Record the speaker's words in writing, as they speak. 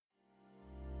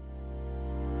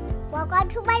Welcome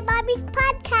to my mommy's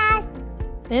podcast.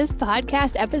 This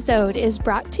podcast episode is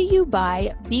brought to you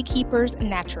by Beekeepers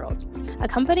Naturals, a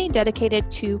company dedicated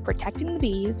to protecting the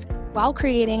bees while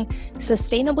creating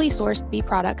sustainably sourced bee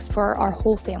products for our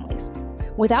whole families.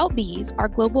 Without bees, our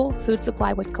global food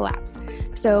supply would collapse.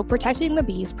 So protecting the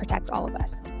bees protects all of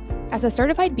us. As a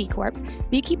certified B Corp,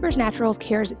 Beekeepers Naturals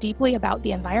cares deeply about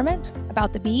the environment,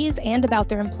 about the bees, and about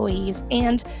their employees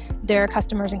and their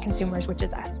customers and consumers, which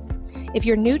is us. If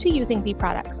you're new to using bee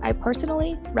products, I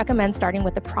personally recommend starting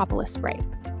with the propolis spray.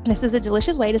 This is a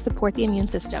delicious way to support the immune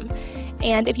system.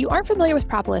 And if you aren't familiar with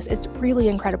propolis, it's really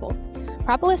incredible.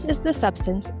 Propolis is the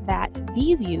substance that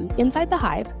bees use inside the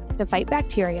hive to fight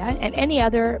bacteria and any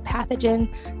other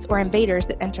pathogens or invaders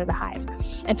that enter the hive.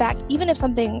 In fact, even if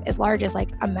something as large as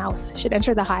like a mouse should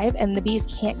enter the hive and the bees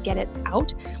can't get it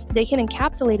out, they can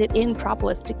encapsulate it in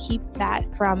propolis to keep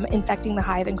that from infecting the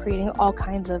hive and creating all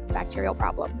kinds of bacterial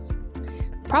problems.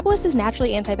 Propolis is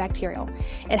naturally antibacterial.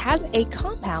 It has a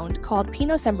compound called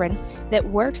pinosembrin that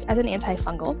works as an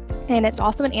antifungal, and it's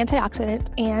also an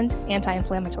antioxidant and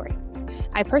anti-inflammatory.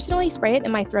 I personally spray it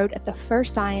in my throat at the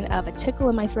first sign of a tickle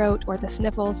in my throat or the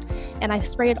sniffles, and I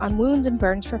spray it on wounds and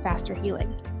burns for faster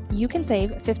healing. You can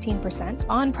save 15%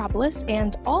 on propolis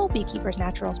and all Beekeepers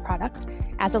Naturals products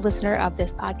as a listener of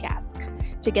this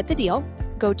podcast. To get the deal,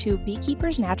 go to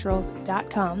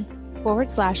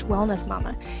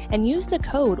beekeepersnaturals.com/wellnessmama and use the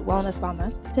code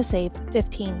wellnessmama to save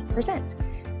 15%.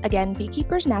 Again,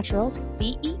 Beekeepers Naturals,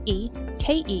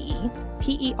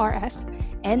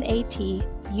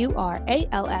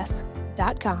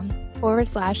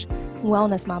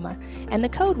 BeekeepersNaturals.com/wellnessmama and the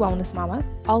code wellnessmama,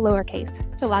 all lowercase,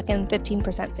 to lock in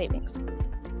 15% savings.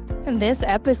 And this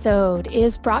episode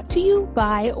is brought to you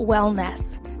by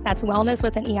Wellness. That's wellness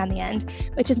with an E on the end,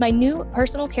 which is my new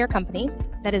personal care company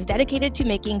that is dedicated to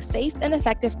making safe and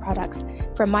effective products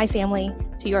from my family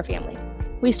to your family.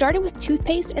 We started with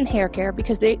toothpaste and hair care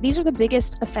because these are the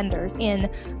biggest offenders in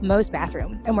most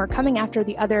bathrooms, and we're coming after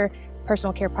the other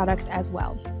personal care products as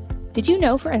well. Did you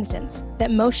know, for instance,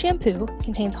 that most shampoo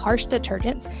contains harsh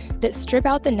detergents that strip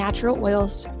out the natural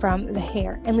oils from the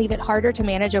hair and leave it harder to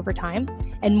manage over time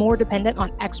and more dependent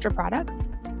on extra products?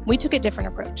 We took a different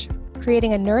approach,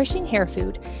 creating a nourishing hair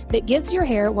food that gives your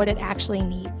hair what it actually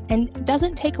needs and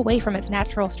doesn't take away from its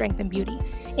natural strength and beauty.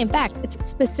 In fact, it's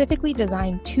specifically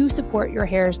designed to support your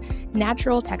hair's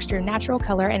natural texture, natural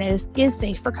color, and is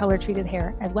safe for color-treated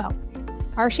hair as well.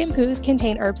 Our shampoos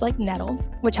contain herbs like nettle,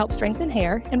 which help strengthen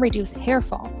hair and reduce hair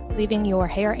fall, leaving your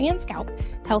hair and scalp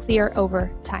healthier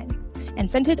over time. And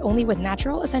scented only with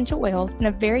natural essential oils and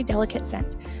a very delicate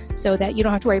scent so that you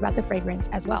don't have to worry about the fragrance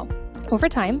as well. Over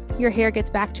time, your hair gets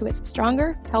back to its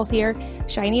stronger, healthier,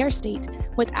 shinier state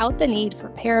without the need for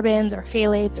parabens or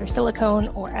phthalates or silicone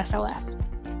or SLS.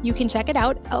 You can check it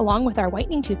out along with our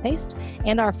whitening toothpaste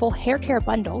and our full hair care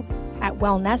bundles at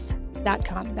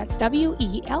wellness.com. That's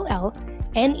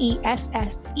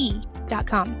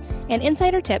WELLNESSE.com. An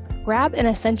insider tip, grab an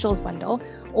essentials bundle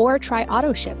or try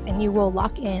auto ship and you will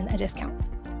lock in a discount.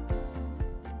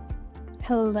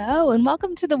 Hello and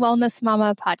welcome to the Wellness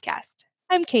Mama podcast.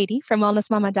 I'm Katie from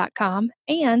wellnessmama.com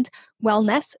and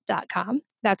wellness.com.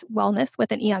 That's wellness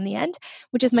with an E on the end,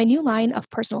 which is my new line of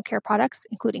personal care products,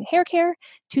 including hair care,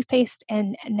 toothpaste,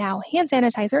 and now hand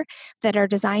sanitizer that are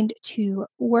designed to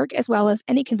work as well as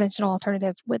any conventional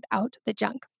alternative without the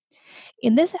junk.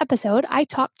 In this episode, I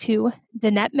talked to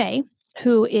Danette May,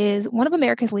 who is one of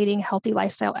America's leading healthy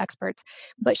lifestyle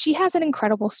experts, but she has an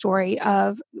incredible story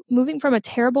of moving from a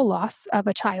terrible loss of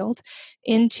a child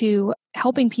into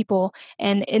helping people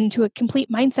and into a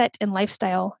complete mindset and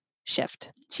lifestyle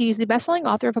shift. She's the best-selling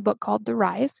author of a book called The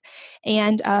Rise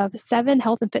and of 7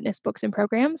 health and fitness books and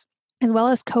programs, as well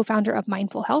as co-founder of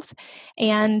Mindful Health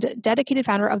and dedicated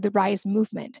founder of the Rise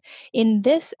movement. In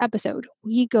this episode,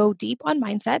 we go deep on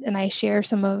mindset, and I share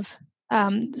some of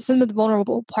the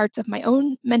vulnerable parts of my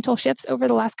own mental shifts over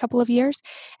the last couple of years,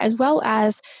 as well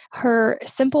as her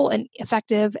simple and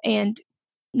effective and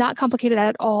not complicated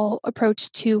at all approach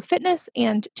to fitness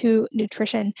and to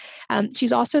nutrition.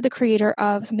 She's also the creator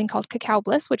of something called Cacao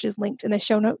Bliss, which is linked in the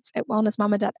show notes at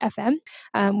wellnessmama.fm,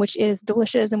 which is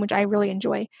delicious and which I really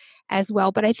enjoy as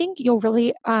well. But I think you'll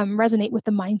really resonate with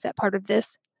the mindset part of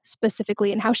this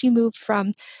specifically and how she moved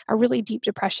from a really deep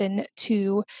depression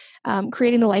to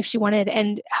creating the life she wanted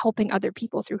and helping other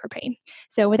people through her pain.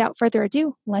 So without further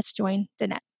ado, let's join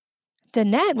Danette.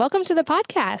 Danette, welcome to the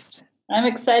podcast. I'm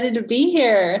excited to be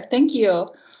here. Thank you.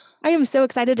 I am so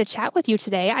excited to chat with you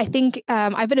today. I think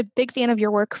I've been a big fan of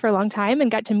your work for a long time and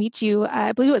got to meet you,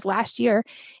 I believe it was last year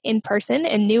in person,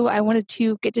 and knew I wanted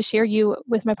to get to share you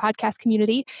with my podcast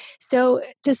community. So,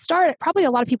 to start, probably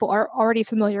a lot of people are already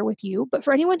familiar with you, but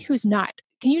for anyone who's not,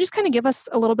 can you just kind of give us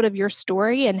a little bit of your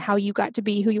story and how you got to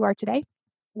be who you are today?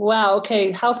 Wow.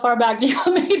 Okay. How far back do you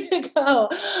want me to go?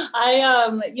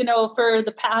 For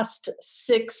the past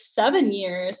 6, 7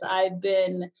 years, I've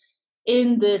been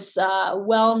in this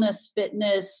wellness,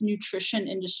 fitness, nutrition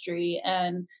industry,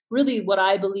 and really what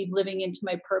I believe living into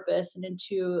my purpose and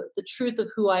into the truth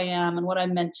of who I am and what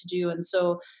I'm meant to do. And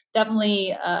so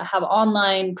definitely have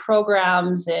online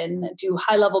programs and do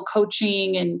high level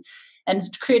coaching and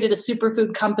created a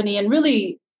superfood company and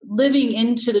really living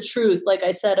into the truth, like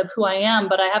I said, of who I am.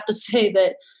 But I have to say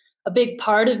that a big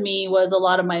part of me was a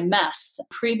lot of my mess.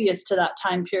 Previous to that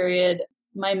time period,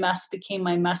 my mess became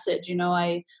my message.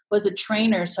 I was a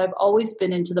trainer, so I've always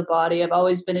been into the body. I've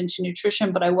always been into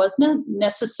nutrition, but I wasn't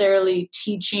necessarily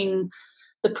teaching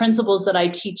the principles that I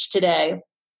teach today.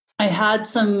 I had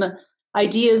some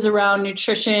ideas around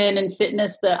nutrition and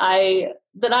fitness that I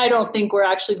don't think were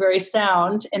actually very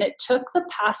sound. And it took the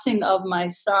passing of my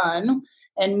son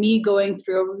and me going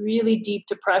through a really deep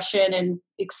depression and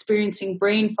experiencing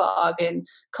brain fog and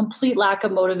complete lack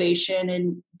of motivation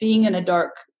and being in a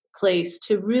dark place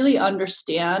to really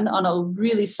understand on a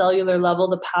really cellular level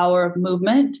the power of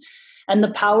movement and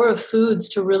the power of foods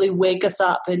to really wake us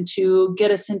up and to get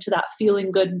us into that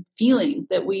feeling good feeling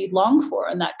that we long for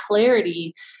and that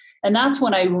clarity. And that's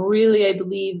when I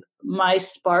believe my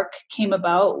spark came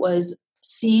about, was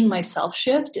seeing myself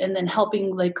shift and then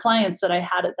helping like clients that I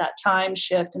had at that time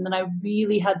shift. And then I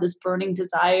really had this burning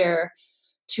desire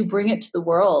to bring it to the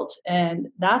world. And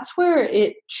that's where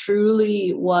it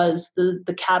truly was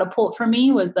the catapult for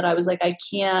me, was that I was like, I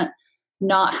can't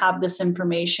not have this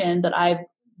information that I've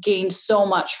gained so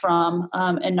much from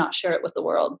and not share it with the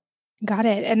world. Got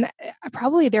it. And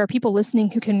probably there are people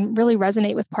listening who can really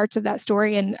resonate with parts of that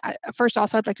story. And first,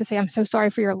 also, I'd like to say I'm so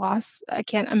sorry for your loss. I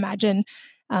can't imagine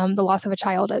the loss of a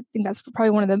child. I think that's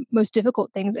probably one of the most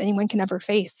difficult things anyone can ever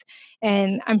face.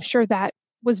 And I'm sure that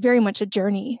was very much a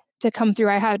journey to come through.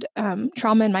 I had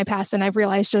trauma in my past, and I've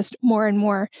realized just more and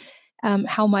more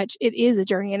how much it is a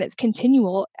journey and it's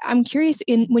continual. I'm curious,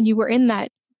 when you were in that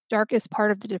darkest part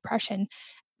of the depression,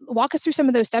 walk us through some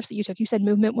of those steps that you took. You said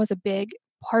movement was a big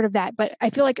part of that, but I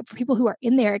feel like for people who are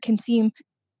in there, it can seem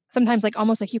sometimes like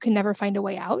almost like you can never find a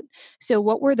way out. So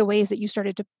what were the ways that you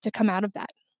started to come out of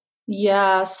that?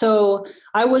 Yeah. So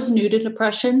I was new to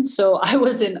depression. So I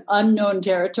was in unknown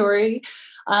territory.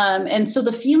 And so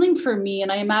the feeling for me,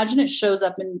 and I imagine it shows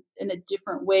up in a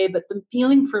different way, but the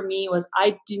feeling for me was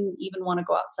I didn't even want to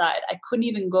go outside. I couldn't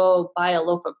even go buy a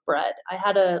loaf of bread. I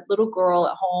had a little girl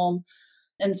at home.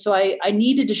 And so I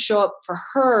needed to show up for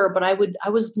her, but I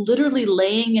was literally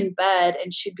laying in bed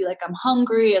and she'd be like, I'm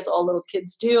hungry, as all little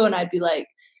kids do. And I'd be like,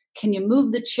 can you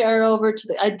move the chair over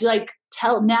to I'd like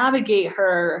navigate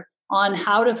her on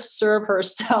how to serve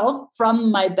herself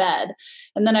from my bed.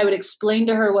 And then I would explain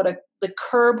to her what the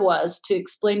curb was, to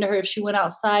explain to her if she went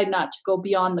outside, not to go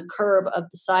beyond the curb of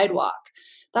the sidewalk.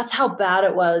 That's how bad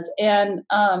it was. And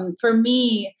for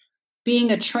me,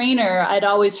 being a trainer, I'd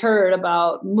always heard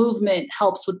about movement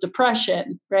helps with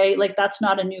depression, right? Like that's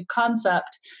not a new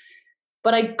concept.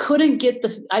 But I couldn't get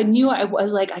I knew I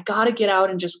was like, I got to get out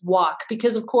and just walk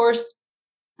because, of course,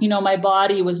 my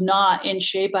body was not in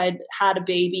shape. I'd had a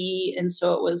baby. And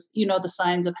so it was, the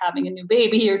signs of having a new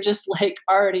baby. You're just like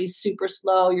already super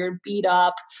slow. You're beat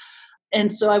up.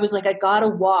 And so I was like, I got to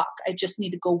walk. I just need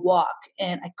to go walk.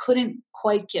 And I couldn't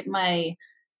quite get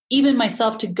even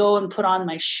myself to go and put on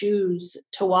my shoes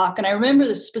to walk. And I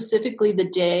remember specifically the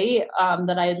day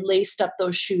that I laced up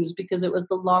those shoes because it was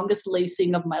the longest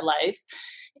lacing of my life.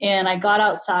 And I got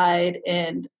outside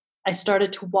and I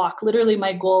started to walk. Literally,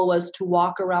 my goal was to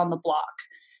walk around the block.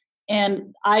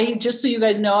 And just so you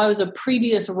guys know, I was a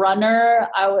previous runner.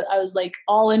 I was like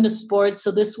all into sports.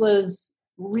 So this was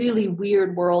really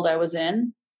weird world I was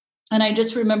in. And I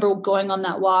just remember going on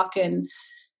that walk and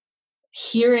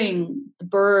hearing the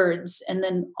birds. And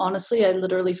then honestly, I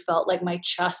literally felt like my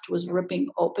chest was ripping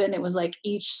open. It was like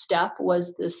each step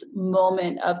was this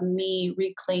moment of me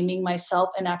reclaiming myself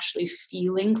and actually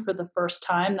feeling for the first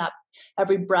time that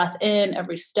every breath in,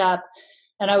 every step.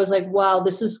 And I was like, wow,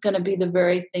 this is going to be the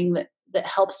very thing that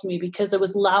helps me, because it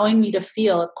was allowing me to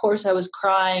feel. Of course, I was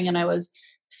crying and I was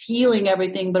feeling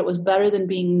everything, but it was better than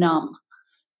being numb.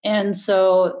 And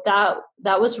so that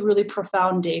was a really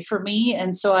profound day for me.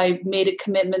 And so I made a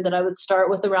commitment that I would start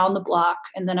with around the block,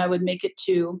 and then I would make it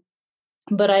 2.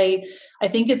 But I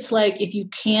think it's like, if you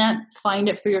can't find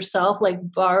it for yourself, like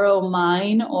borrow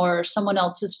mine or someone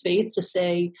else's faith to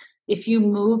say, if you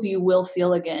move, you will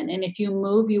feel again. And if you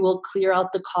move, you will clear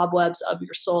out the cobwebs of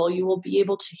your soul. You will be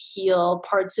able to heal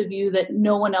parts of you that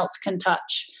no one else can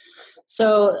touch.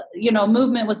 So,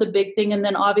 movement was a big thing. And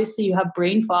then obviously you have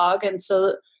brain fog. And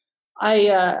so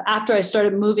after I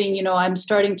started moving, I'm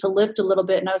starting to lift a little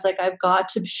bit, and I was like, I've got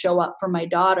to show up for my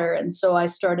daughter. And so I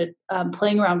started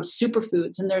playing around with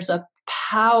superfoods, and there's a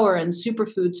power in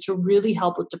superfoods to really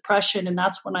help with depression. And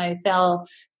that's when I fell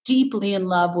deeply in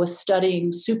love with studying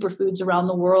superfoods around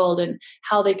the world and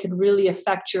how they could really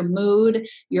affect your mood,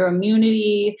 your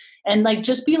immunity, and like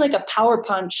just be like a power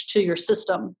punch to your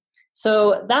system.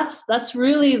 So that's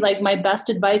really like my best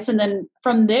advice. And then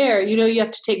from there, you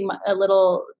have to take a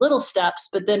little steps.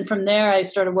 But then from there, I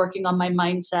started working on my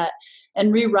mindset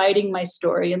and rewriting my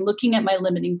story and looking at my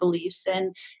limiting beliefs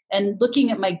and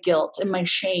looking at my guilt and my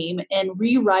shame and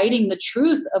rewriting the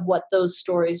truth of what those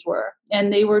stories were.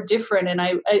 And they were different. And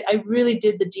I really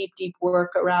did the deep, deep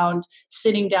work around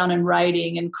sitting down and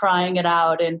writing and crying it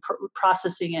out and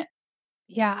processing it.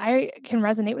 Yeah, I can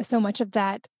resonate with so much of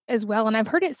that as well. And I've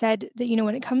heard it said that,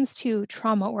 when it comes to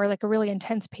trauma or like a really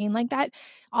intense pain like that,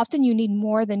 often you need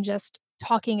more than just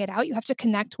talking it out. You have to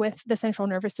connect with the central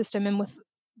nervous system and with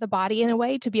the body in a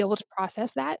way to be able to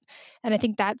process that. And I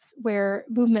think that's where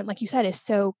movement, like you said, is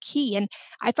so key. And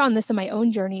I found this in my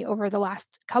own journey over the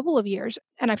last couple of years.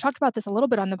 And I've talked about this a little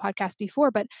bit on the podcast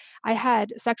before, but I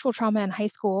had sexual trauma in high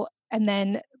school and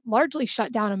then largely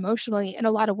shut down emotionally in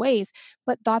a lot of ways,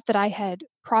 but thought that I had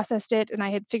processed it and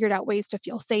I had figured out ways to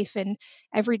feel safe in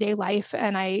everyday life.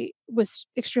 And I was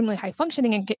extremely high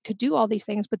functioning and could do all these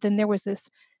things. But then there was this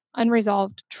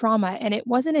unresolved trauma. And it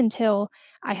wasn't until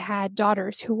I had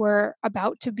daughters who were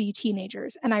about to be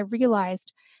teenagers and I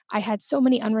realized I had so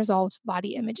many unresolved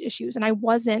body image issues and I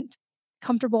wasn't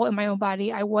comfortable in my own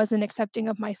body. I wasn't accepting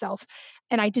of myself.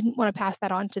 And I didn't want to pass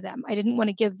that on to them. I didn't want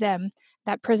to give them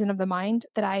that prison of the mind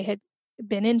that I had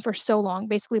been in for so long,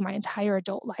 basically my entire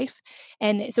adult life.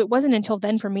 And so it wasn't until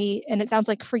then for me, and it sounds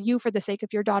like for you, for the sake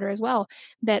of your daughter as well,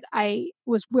 that I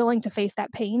was willing to face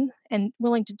that pain and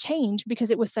willing to change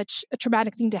because it was such a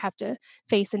traumatic thing to have to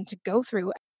face and to go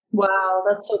through. Wow,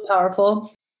 that's so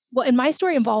powerful. Well, and my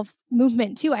story involves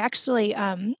movement too. I actually,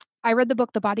 I read the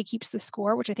book The Body Keeps the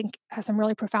Score, which I think has some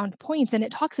really profound points. And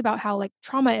it talks about how like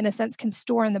trauma in a sense can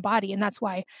store in the body. And that's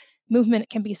why movement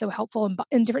can be so helpful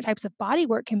and different types of body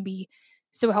work can be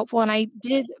so helpful. And I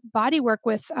did body work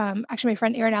with actually my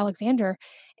friend Aaron Alexander,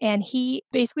 and he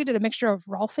basically did a mixture of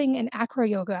Rolfing and acro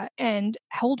yoga and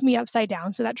held me upside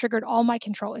down. So that triggered all my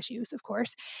control issues, of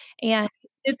course, and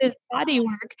did this body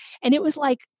work. And it was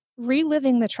like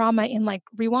reliving the trauma in like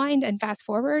rewind and fast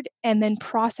forward and then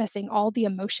processing all the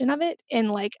emotion of it.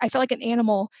 And like, I felt like an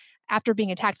animal after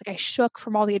being attacked. Like I shook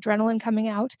from all the adrenaline coming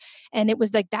out. And it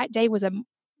was like that day was a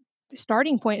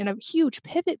starting point and a huge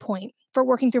pivot point for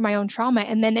working through my own trauma.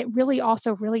 And then it really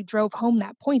also really drove home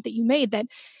that point that you made that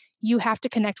you have to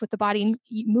connect with the body, and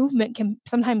movement can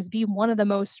sometimes be one of the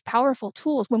most powerful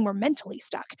tools when we're mentally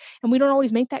stuck. And we don't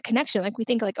always make that connection. Like we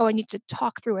think like, oh, I need to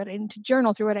talk through it. I need to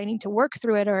journal through it. I need to work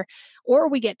through it. Or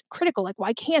we get critical, like,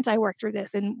 why can't I work through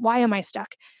this? And why am I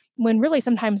stuck? When really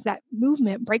sometimes that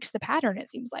movement breaks the pattern, it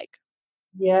seems like.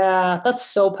 Yeah, that's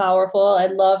so powerful. I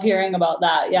love hearing about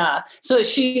that. Yeah. So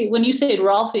when you say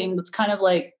Rolfing, it's kind of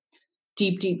like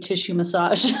deep, deep tissue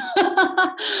massage, which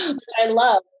I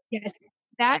love. Yes.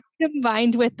 That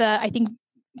combined with the, I think,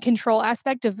 control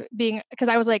aspect of being, because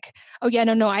I was like, oh yeah,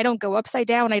 no, I don't go upside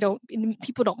down.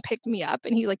 People don't pick me up.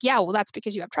 And he's like, yeah, well, that's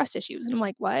because you have trust issues. And I'm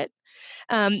like, what?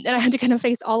 And I had to kind of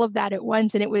face all of that at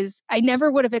once. And I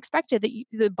never would have expected that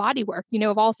the body work,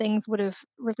 of all things would have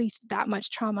released that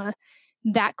much trauma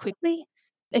that quickly.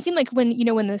 It seemed like when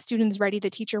the student's ready, the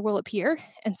teacher will appear.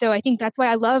 And so I think that's why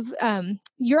I love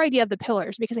your idea of the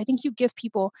pillars, because I think you give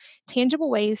people tangible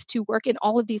ways to work in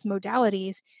all of these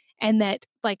modalities. And that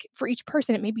like for each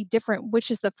person, it may be different,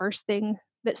 which is the first thing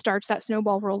that starts that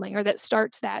snowball rolling or that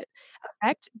starts that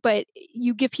effect. But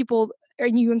you give people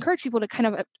and you encourage people to kind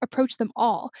of approach them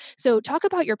all. So talk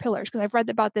about your pillars, because I've read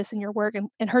about this in your work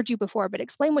and heard you before, but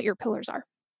explain what your pillars are.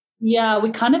 Yeah, we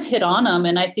kind of hit on them,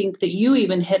 and I think that you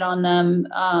even hit on them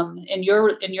in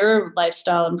your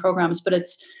lifestyle and programs. But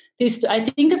it's these. I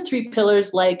think of three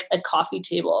pillars like a coffee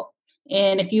table,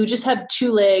 and if you just have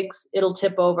two legs, it'll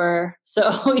tip over.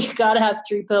 So you got to have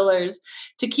three pillars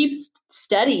to keep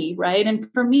steady, right? And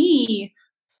for me,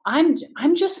 I'm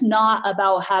just not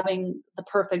about having the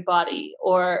perfect body,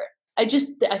 or I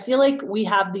feel like we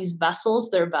have these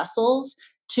vessels. They're vessels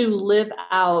to live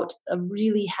out a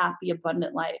really happy,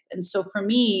 abundant life. And so for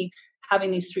me, having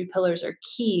these three pillars are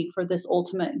key for this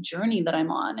ultimate journey that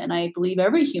I'm on. And I believe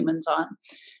every human's on.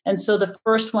 And so the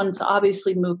first one's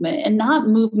obviously movement, and not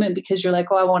movement because you're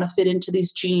like, oh, I want to fit into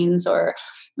these jeans or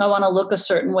I want to look a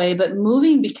certain way, but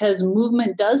moving because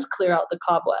movement does clear out the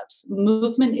cobwebs.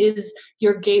 Movement is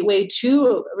your gateway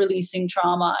to releasing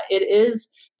trauma. It is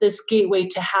this gateway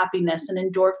to happiness and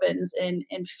endorphins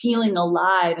and feeling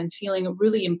alive and feeling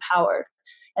really empowered.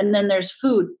 And then there's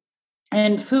food.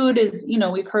 And food is,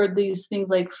 we've heard these things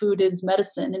like food is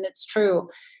medicine, and it's true.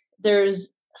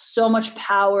 There's so much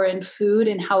power in food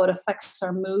and how it affects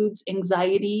our moods,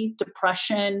 anxiety,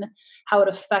 depression, how it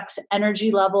affects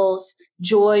energy levels,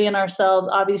 joy in ourselves,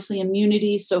 obviously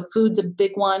immunity. So food's a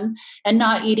big one. And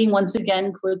not eating, once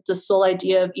again, for the sole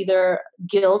idea of either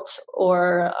guilt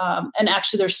or, and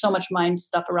actually there's so much mind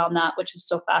stuff around that, which is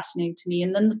so fascinating to me.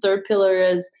 And then the third pillar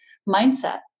is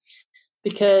mindset,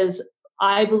 because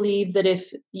I believe that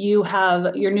if you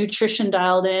have your nutrition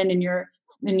dialed in and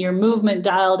your movement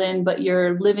dialed in, but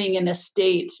you're living in a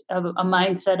state of a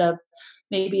mindset of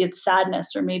maybe it's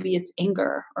sadness or maybe it's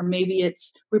anger or maybe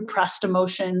it's repressed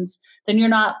emotions, then you're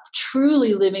not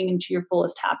truly living into your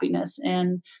fullest happiness.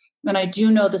 And I do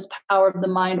know this power of the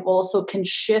mind also can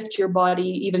shift your body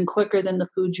even quicker than the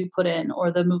food you put in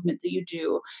or the movement that you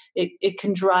do. It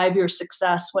can drive your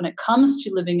success when it comes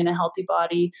to living in a healthy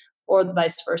body, or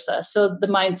vice versa. So the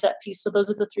mindset piece. So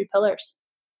those are the three pillars.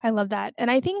 I love that.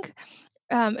 And I think,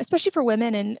 especially for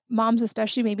women and moms,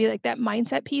 especially, maybe like that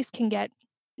mindset piece can get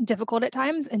difficult at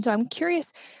times. And so I'm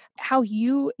curious how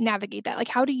you navigate that. Like,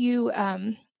 how do you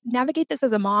navigate this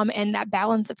as a mom and that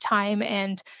balance of time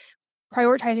and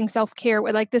prioritizing self-care?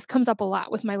 Where, like, this comes up a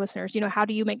lot with my listeners, how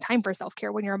do you make time for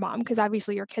self-care when you're a mom? Because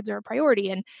obviously your kids are a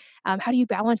priority. And how do you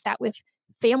balance that with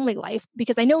family life?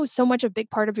 Because I know so much, a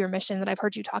big part of your mission that I've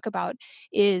heard you talk about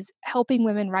is helping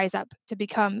women rise up to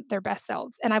become their best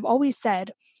selves. And I've always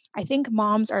said, I think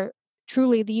moms are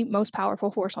truly the most powerful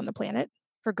force on the planet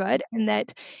for good. And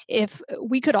that if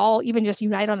we could all even just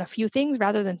unite on a few things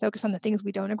rather than focus on the things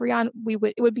we don't agree on,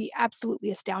 it would be absolutely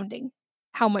astounding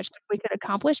how much we could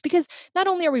accomplish, because not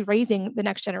only are we raising the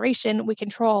next generation, we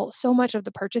control so much of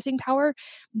the purchasing power,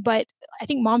 but I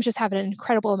think moms just have an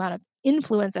incredible amount of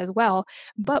influence as well.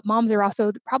 But moms are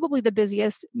also probably the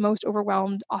busiest, most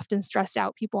overwhelmed, often stressed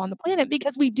out people on the planet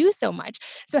because we do so much.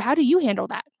 So how do you handle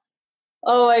that?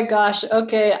 Oh my gosh.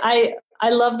 Okay. I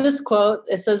love this quote.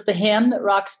 It says, the hand that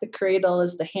rocks the cradle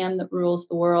is the hand that rules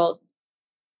the world.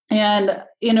 And,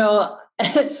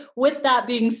 with that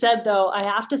being said, though, I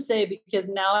have to say, because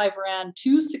now I've ran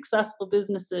 2 successful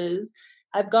businesses,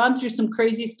 I've gone through some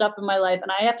crazy stuff in my life.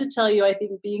 And I have to tell you, I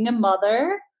think being a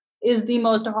mother is the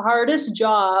most hardest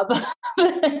job.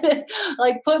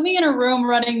 Like, put me in a room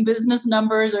running business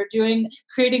numbers or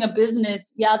creating a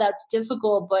business. Yeah, that's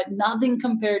difficult, but nothing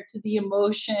compared to the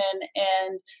emotion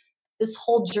and this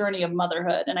whole journey of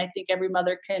motherhood. And I think every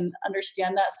mother can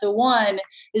understand that. So one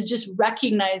is just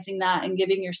recognizing that and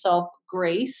giving yourself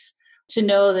grace to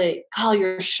know that, God,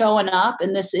 you're showing up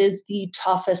and this is the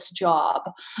toughest job.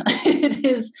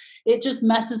 It just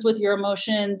messes with your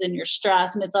emotions and your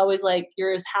stress. And it's always like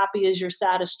you're as happy as your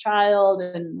saddest child.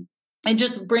 And it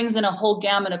just brings in a whole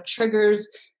gamut of triggers,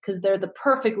 because they're the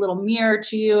perfect little mirror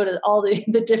to you, to all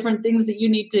the different things that you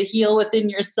need to heal within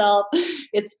yourself.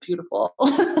 It's beautiful.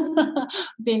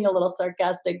 Being a little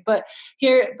sarcastic, but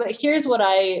here's what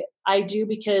I do,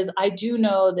 because I do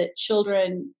know that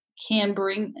children can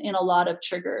bring in a lot of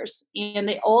triggers, and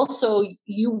they also,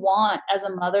 you want as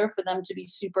a mother for them to be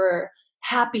super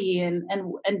happy and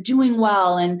doing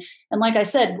well. And like I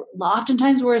said,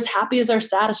 oftentimes we're as happy as our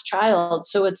saddest child.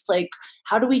 So it's like,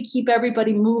 how do we keep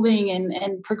everybody moving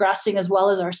and progressing as well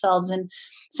as ourselves? And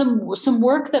some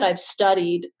work that I've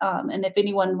studied, and if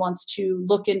anyone wants to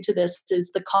look into this,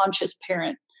 is The Conscious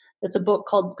Parent. It's a book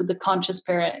called The Conscious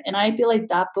Parent. And I feel like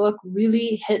that book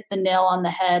really hit the nail on the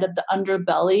head of the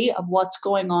underbelly of what's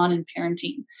going on in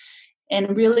parenting.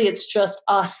 And really, it's just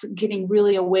us getting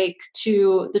really awake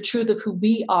to the truth of who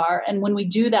we are. And when we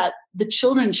do that, the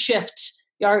children shift.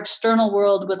 Our external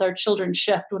world with our children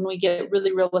shift when we get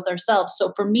really real with ourselves.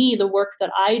 So for me, the work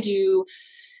that I do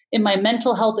in my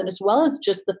mental health, and as well as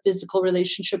just the physical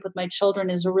relationship with my children,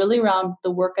 is really around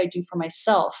the work I do for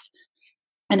myself.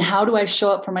 And how do I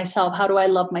show up for myself? How do I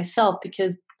love myself?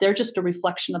 Because they're just a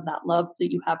reflection of that love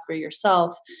that you have for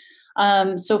yourself.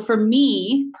 So for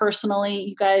me personally,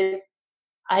 you guys,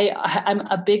 I'm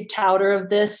a big touter of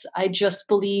this. I just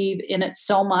believe in it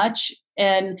so much.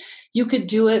 And you could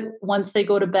do it once they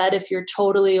go to bed if you're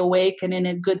totally awake and in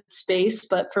a good space.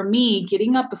 But for me,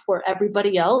 getting up before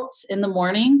everybody else in the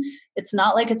morning, it's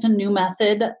not like it's a new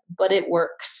method, but it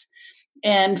works.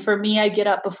 And for me, I get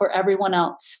up before everyone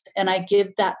else and I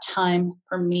give that time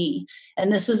for me.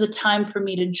 And this is a time for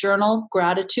me to journal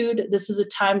gratitude. This is a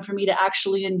time for me to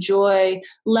actually enjoy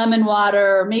lemon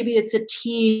water, or maybe it's a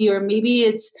tea, or maybe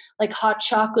it's like hot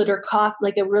chocolate or coffee,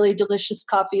 like a really delicious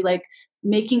coffee, like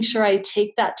making sure I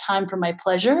take that time for my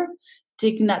pleasure,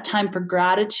 taking that time for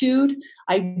gratitude.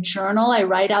 I journal, I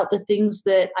write out the things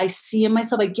that I see in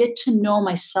myself. I get to know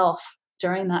myself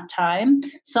during that time.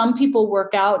 Some people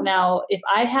work out now. If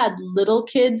I had little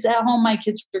kids at home, my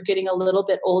kids are getting a little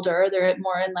bit older. They're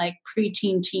more in like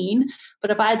preteen, teen.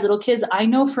 But if I had little kids, I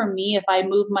know for me, if I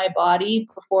move my body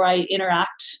before I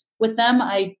interact with them,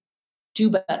 I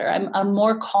do better. I'm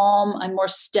more calm. I'm more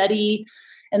steady.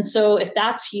 And so if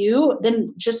that's you,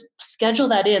 then just schedule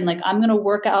that in. Like, I'm going to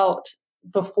work out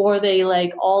before they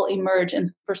like all emerge. And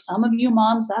for some of you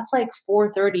moms, that's like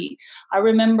 4:30. I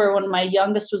remember when my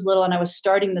youngest was little and I was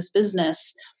starting this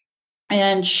business,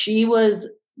 and she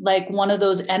was like one of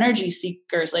those energy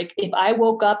seekers. Like, if I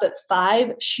woke up at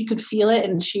 5, she could feel it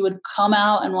and she would come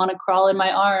out and want to crawl in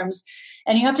my arms.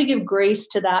 And you have to give grace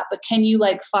to that. But can you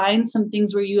like find some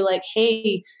things where you like,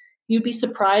 hey, you'd be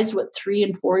surprised what 3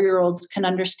 and 4-year-olds can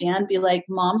understand. Be like,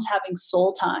 mom's having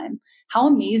soul time. How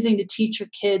amazing to teach your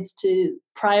kids to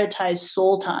prioritize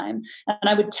soul time. And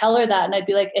I would tell her that, and I'd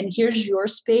be like, and here's your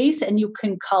space, and you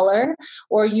can color,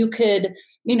 or you could,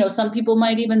 some people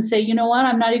might even say, you know what,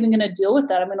 I'm not even going to deal with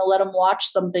that. I'm going to let them watch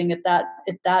something if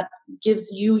that gives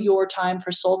you your time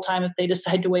for soul time, if they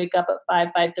decide to wake up at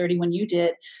 5:30 when you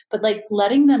did. But like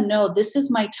letting them know, this is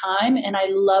my time and I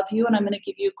love you and I'm going to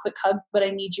give you a quick hug, but I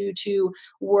need you to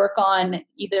work on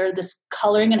either this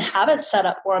coloring and have it set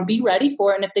up for them, be ready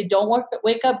for it. And if they don't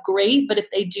wake up, great. But if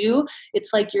they do,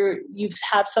 it's like you've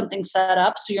had something set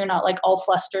up, so you're not like all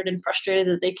flustered and frustrated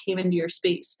that they came into your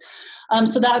space.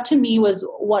 So that to me was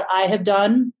what I have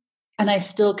done, and I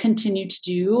still continue to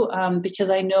do, because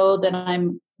I know that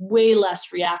I'm way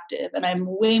less reactive and I'm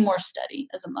way more steady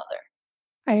as a mother.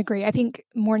 I agree. I think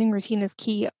morning routine is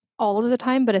key all of the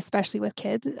time, but especially with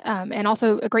kids, and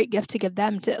also a great gift to give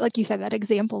them, to, like you said, that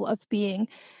example of being,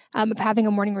 of having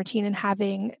a morning routine and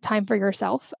having time for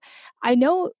yourself. I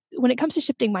know when it comes to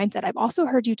shifting mindset, I've also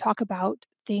heard you talk about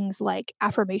things like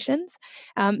affirmations.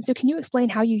 So can you explain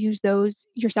how you use those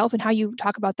yourself and how you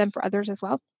talk about them for others as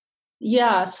well?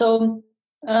 Yeah. So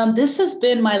this has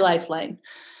been my lifeline.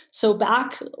 So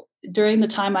back during the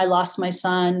time I lost my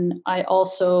son, I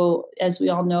also, as we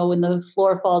all know, when the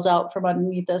floor falls out from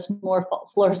underneath us, more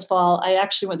floors fall. I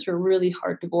actually went through a really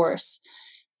hard divorce.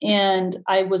 And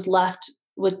I was left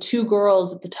with 2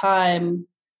 girls at the time,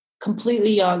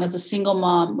 completely young, as a single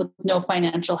mom with no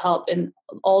financial help. And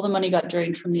all the money got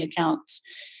drained from the accounts.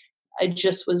 I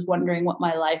just was wondering what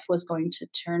my life was going to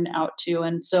turn out to.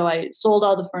 And so I sold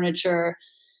all the furniture,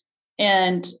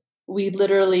 and we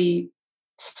literally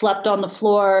slept on the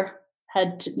floor,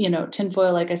 had,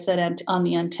 tinfoil, like I said, on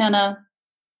the antenna.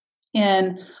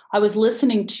 And I was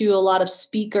listening to a lot of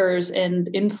speakers and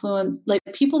influence, like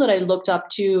people that I looked up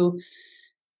to,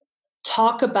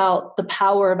 talk about the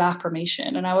power of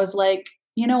affirmation. And I was like,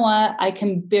 you know what? I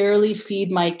can barely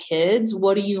feed my kids.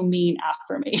 What do you mean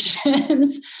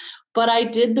affirmations? But I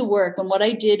did the work. And what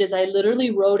I did is I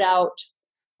literally wrote out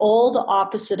all the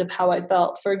opposite of how I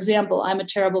felt. For example, I'm a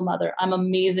terrible mother. I'm an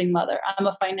amazing mother. I'm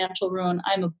a financial ruin.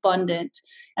 I'm abundant.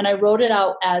 And I wrote it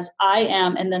out as I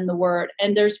am, and then the word.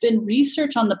 And there's been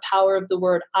research on the power of the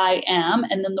word I am,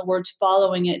 and then the words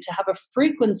following it, to have a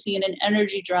frequency and an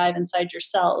energy drive inside your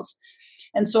cells.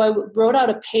 And so I wrote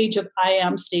out a page of I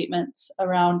am statements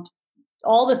around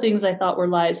all the things I thought were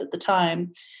lies at the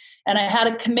time. And I had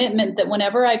a commitment that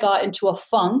whenever I got into a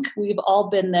funk, we've all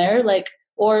been there, like,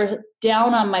 or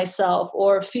down on myself,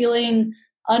 or feeling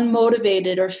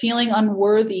unmotivated or feeling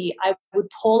unworthy, I would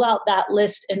pull out that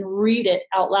list and read it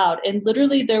out loud. And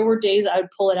literally there were days I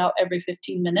would pull it out every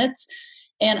 15 minutes.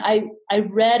 And I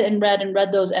read and read and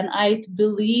read those. And I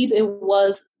believe it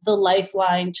was the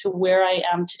lifeline to where I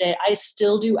am today. I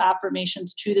still do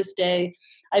affirmations to this day.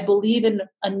 I believe in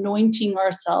anointing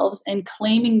ourselves and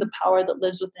claiming the power that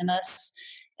lives within us.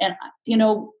 And,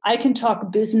 I can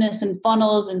talk business and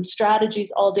funnels and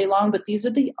strategies all day long, but these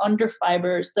are the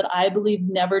underfibers that I believe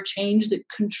never change, that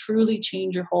can truly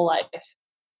change your whole life.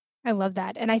 I love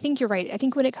that. And I think you're right. I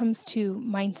think when it comes to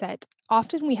mindset,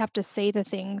 often we have to say the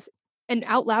things, and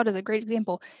out loud is a great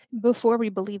example, before we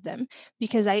believe them.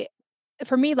 Because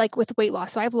for me, like with weight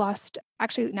loss, so I've lost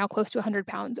actually now close to 100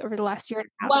 pounds over the last year and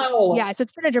a half. Wow. Yeah. So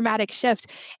it's been a dramatic shift.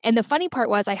 And the funny part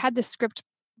was I had this script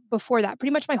before that,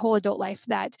 pretty much my whole adult life,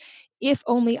 that if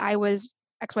only I was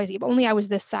XYZ. If only I was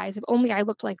this size, if only I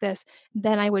looked like this,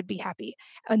 then I would be happy.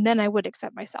 And then I would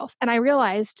accept myself. And I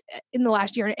realized in the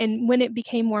last year, and when it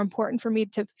became more important for me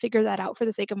to figure that out for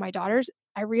the sake of my daughters,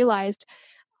 I realized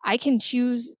I can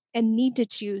choose and need to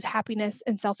choose happiness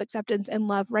and self-acceptance and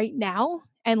love right now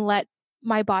and let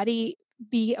my body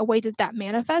be a way that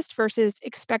manifests versus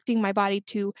expecting my body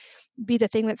to be the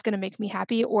thing that's going to make me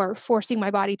happy or forcing my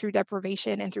body through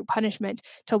deprivation and through punishment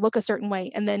to look a certain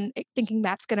way and then thinking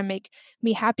that's going to make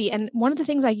me happy. And one of the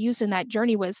things I used in that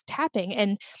journey was tapping.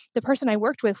 And the person I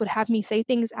worked with would have me say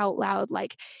things out loud,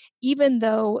 like, even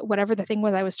though whatever the thing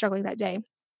was I was struggling that day,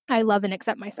 I love and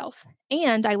accept myself.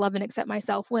 And I love and accept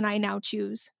myself when I now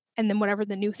choose. And then whatever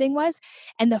the new thing was.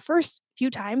 And the first few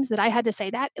times that I had to say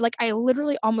that, like I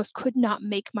literally almost could not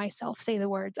make myself say the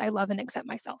words, I love and accept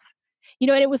myself. And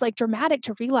it was like dramatic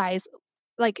to realize,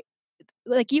 like,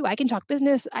 I can talk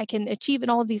business, I can achieve in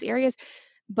all of these areas,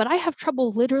 but I have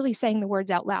trouble literally saying the words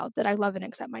out loud that I love and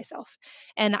accept myself.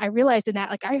 And I realized in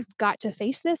that, like, I've got to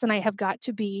face this and I have got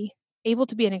to be able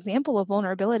to be an example of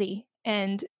vulnerability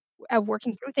and of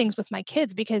working through things with my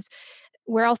kids, because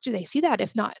where else do they see that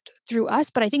if not through us?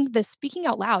 But I think the speaking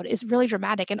out loud is really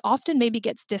dramatic and often maybe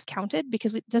gets discounted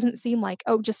because it doesn't seem like,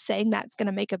 oh, just saying that's going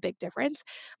to make a big difference.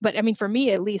 But I mean, for me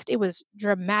at least, it was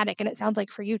dramatic, and it sounds like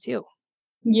for you too.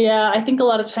 Yeah, I think a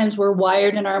lot of times we're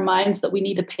wired in our minds that we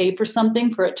need to pay for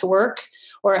something for it to work,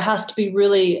 or it has to be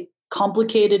really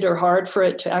complicated or hard for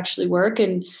it to actually work.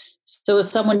 And so if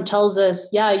someone tells us,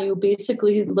 yeah, you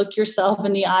basically look yourself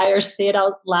in the eye or say it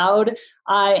out loud,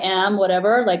 I am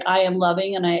whatever, like I am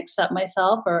loving and I accept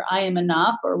myself, or I am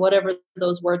enough, or whatever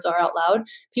those words are out loud.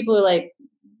 People are like,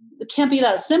 it can't be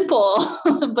that simple,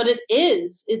 but it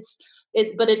is.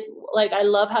 But like, I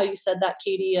love how you said that,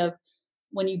 Katie, of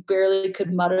when you barely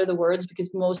could mutter the words,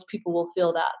 because most people will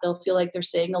feel that. They'll feel like they're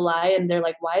saying a lie and they're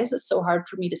like, why is it so hard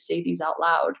for me to say these out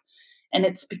loud? And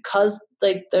it's because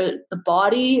like the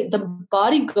body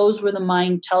goes where the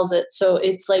mind tells it. So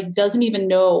it's like doesn't even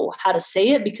know how to say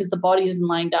it because the body isn't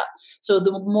lined up. So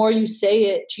the more you say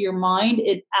it to your mind,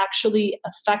 it actually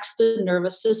affects the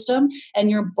nervous system, and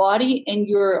your body and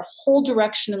your whole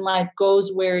direction in life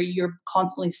goes where you're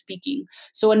constantly speaking.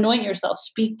 So anoint yourself,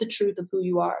 speak the truth of who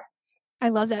you are. I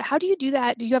love that. How do you do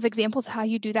that? Do you have examples of how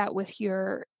you do that with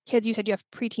your kids? You said you have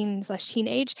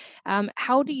preteen/teenage.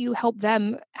 How do you help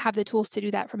them have the tools to do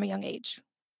that from a young age?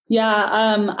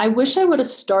 Yeah, I wish I would have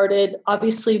started.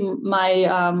 Obviously,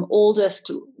 my oldest,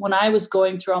 when I was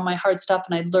going through all my hard stuff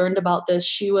and I learned about this,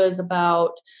 she was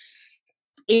about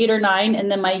 8 or 9. And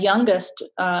then my youngest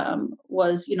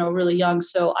was, really young.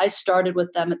 So I started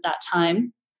with them at that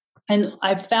time. And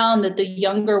I found that the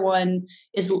younger one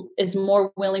is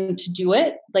more willing to do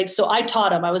it. Like, so I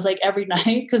taught him. I was like every night,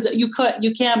 because you can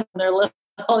when they're little,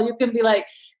 you can be like,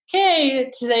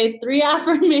 okay, today 3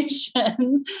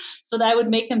 affirmations. So that I would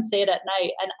make him say it at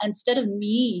night. And instead of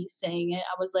me saying it,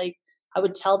 I was like, I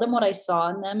would tell them what I saw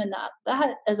in them. And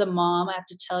that as a mom, I have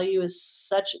to tell you,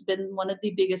 is been one of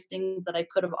the biggest things that I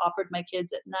could have offered my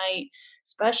kids at night,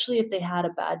 especially if they had a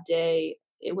bad day.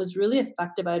 It was really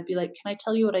effective. I'd be like, can I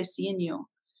tell you what I see in you?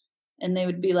 And they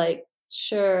would be like,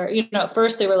 sure. At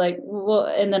first they were like, well,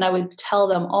 and then I would tell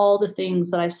them all the things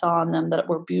that I saw in them that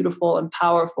were beautiful and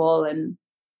powerful and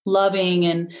loving.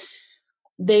 And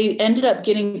they ended up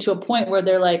getting to a point where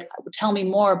they're like, tell me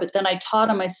more. But then I taught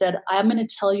them, I said, I'm going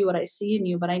to tell you what I see in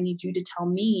you, but I need you to tell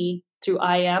me through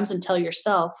I ams and tell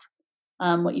yourself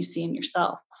what you see in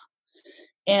yourself.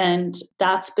 And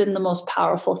that's been the most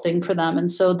powerful thing for them. And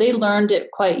so they learned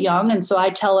it quite young. And so I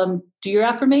tell them, do your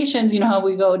affirmations. You know how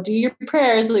we go, do your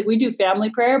prayers. Like we do family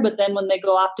prayer, but then when they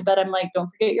go off to bed, I'm like, don't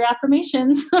forget your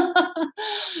affirmations.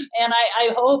 And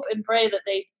I hope and pray that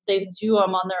they do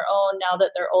them on their own now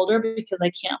that they're older, because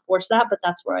I can't force that. But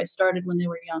that's where I started when they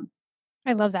were young.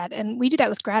 I love that. And we do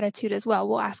that with gratitude as well.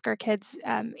 We'll ask our kids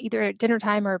either at dinner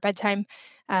time or bedtime,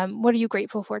 what are you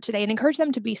grateful for today? And encourage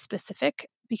them to be specific,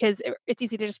 because it's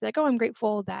easy to just be like, oh, I'm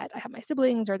grateful that I have my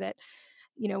siblings, or that,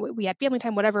 we had family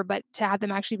time, whatever, but to have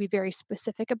them actually be very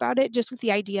specific about it, just with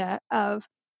the idea of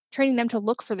training them to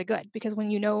look for the good. Because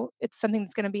when it's something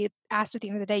that's going to be asked at the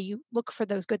end of the day, you look for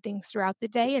those good things throughout the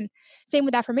day. And same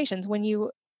with affirmations. When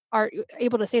you are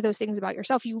able to say those things about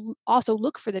yourself, you also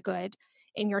look for the good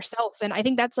in yourself. And I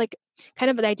think that's like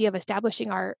kind of the idea of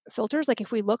establishing our filters. Like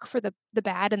if we look for the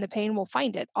bad and the pain, we'll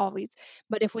find it always.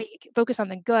 But if we focus on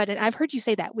the good, and I've heard you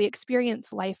say that we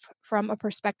experience life from a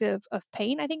perspective of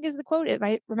pain, I think is the quote. Am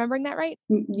I remembering that right?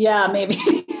 Yeah, maybe.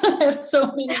 I have so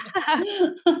many.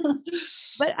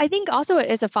 But I think also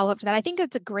as a follow-up to that, I think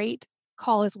it's a great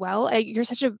call as well. You're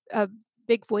such a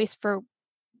big voice for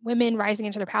women rising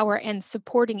into their power and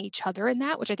supporting each other in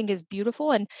that, which I think is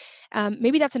beautiful. And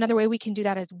maybe that's another way we can do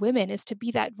that as women, is to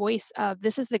be that voice of,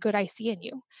 this is the good I see in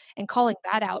you, and calling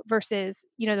that out versus,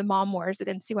 the mom wars that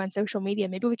ensue on social media.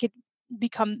 Maybe we could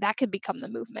become the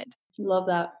movement. Love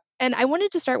that. And I wanted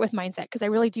to start with mindset because I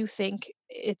really do think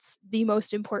it's the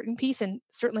most important piece. And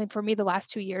certainly for me, the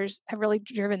last 2 years have really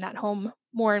driven that home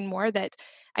more and more, that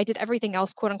I did everything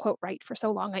else, quote unquote, right for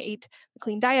so long. I ate a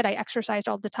clean diet, I exercised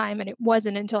all the time. And it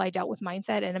wasn't until I dealt with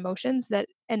mindset and emotions that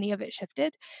any of it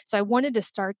shifted. So I wanted to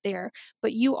start there.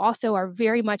 But you also are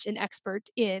very much an expert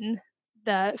in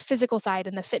the physical side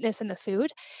and the fitness and the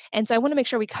food. And so I want to make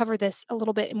sure we cover this a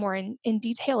little bit more in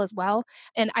detail as well.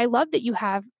 And I love that you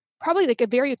have probably like a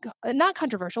very not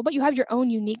controversial, but you have your own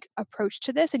unique approach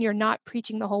to this, and you're not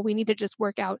preaching the whole, we need to just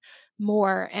work out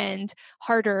more and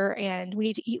harder and we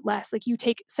need to eat less. Like, you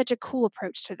take such a cool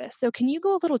approach to this. So can you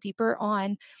go a little deeper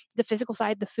on the physical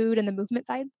side, the food and the movement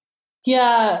side?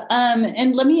 Yeah.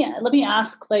 And let me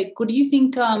ask, like, what do you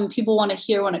think people want to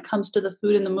hear when it comes to the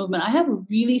food and the movement? I have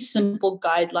really simple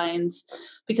guidelines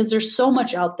because there's so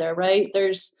much out there, right?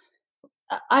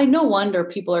 I no wonder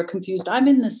people are confused. I'm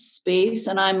in this space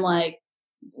and I'm like,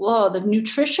 whoa, the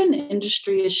nutrition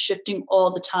industry is shifting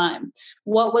all the time.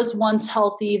 What was once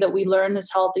healthy that we learn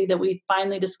is healthy that we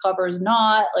finally discover is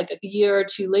not, like a year or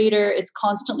two later, it's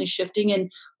constantly shifting. And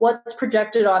what's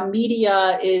projected on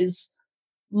media is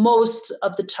most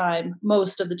of the time,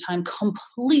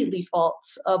 completely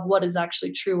false of what is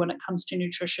actually true when it comes to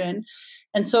nutrition.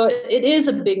 And so it is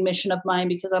a big mission of mine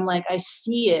because I'm like, I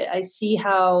see it. I see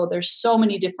how there's so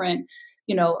many different,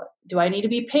 do I need to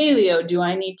be paleo? Do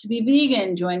I need to be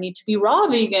vegan? Do I need to be raw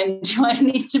vegan? Do I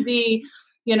need to be,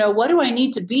 what do I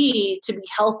need to be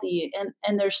healthy?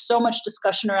 And there's so much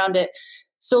discussion around it.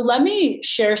 So let me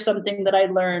share something that I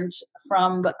learned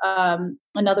from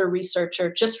another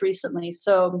researcher just recently.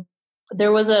 So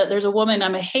there's a woman,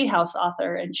 I'm a Hay House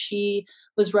author, and she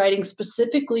was writing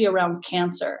specifically around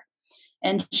cancer.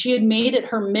 And she had made it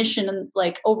her mission,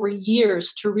 like over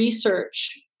years, to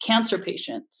research cancer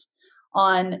patients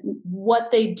on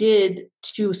what they did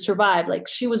to survive. Like,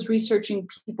 she was researching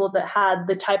people that had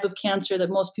the type of cancer that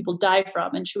most people die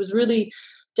from. And she was really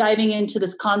diving into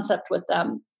this concept with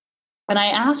them. And I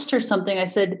asked her something. I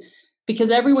said,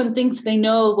 because everyone thinks they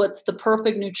know what's the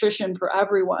perfect nutrition for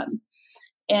everyone.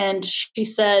 And she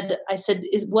said,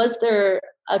 was there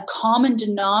a common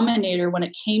denominator when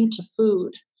it came to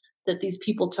food that these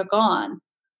people took on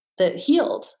that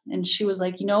healed? And she was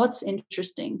like, what's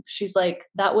interesting? She's like,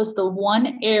 that was the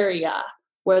one area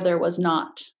where there was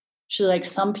not. She's like,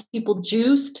 some people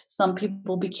juiced, some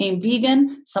people became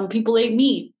vegan, some people ate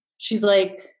meat. She's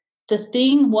like, the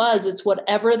thing was, it's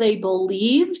whatever they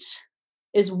believed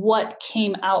is what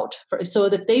came out. So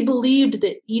if they believed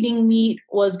that eating meat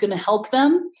was going to help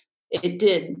them, it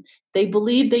did. They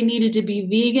believed they needed to be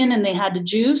vegan and they had to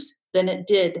juice, then it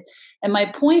did. And my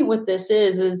point with this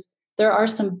is there are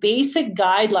some basic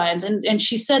guidelines. And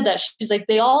she said that, she's like,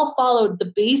 they all followed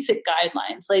the basic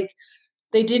guidelines. Like,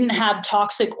 they didn't have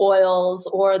toxic oils,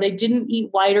 or they didn't eat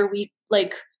whiter wheat,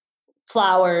 like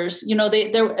flours,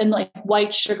 they're and like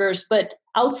white sugars. But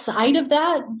outside of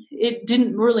that, it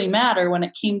didn't really matter when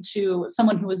it came to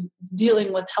someone who was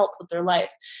dealing with health with their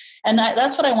life. And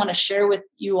that's what I want to share with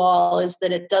you all, is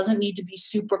that it doesn't need to be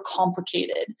super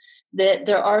complicated, that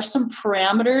there are some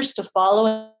parameters to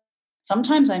follow.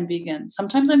 Sometimes I'm vegan,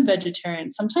 sometimes I'm vegetarian,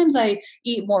 sometimes I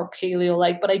eat more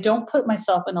paleo-like, but I don't put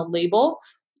myself in a label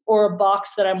or a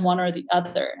box that I'm one or the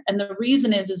other. And the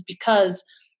reason is because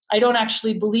I don't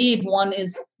actually believe one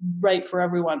is right for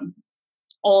everyone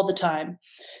all the time.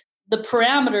 The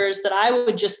parameters that I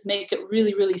would just make it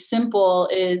really, really simple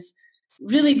is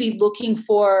really be looking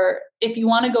for, if you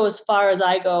want to go as far as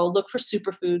I go, look for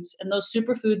superfoods. And those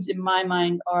superfoods in my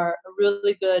mind are a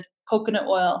really good coconut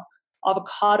oil.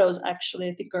 Avocados, actually,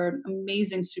 I think are an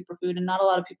amazing superfood, and not a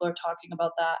lot of people are talking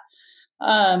about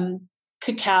that.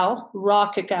 Cacao, raw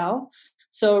cacao.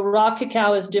 So raw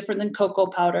cacao is different than cocoa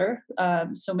powder.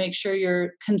 So make sure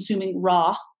you're consuming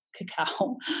raw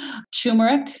cacao.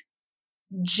 Turmeric,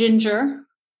 ginger.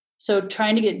 So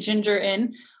trying to get ginger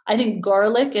in. I think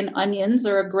garlic and onions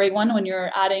are a great one when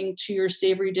you're adding to your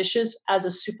savory dishes as a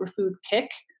superfood kick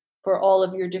for all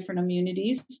of your different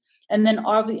immunities. And then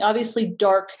obviously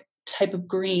dark type of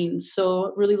greens.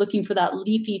 So really looking for that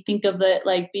leafy, think of it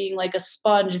like being like a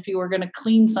sponge. If you were going to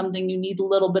clean something, you need a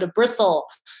little bit of bristle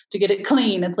to get it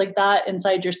clean. It's like that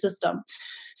inside your system.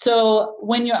 So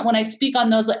when I speak on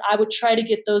those, I would try to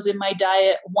get those in my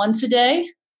diet once a day.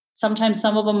 Sometimes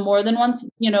some of them more than once,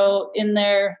 in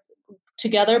there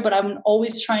together, but I'm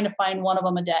always trying to find one of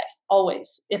them a day,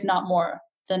 always, if not more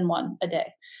than one a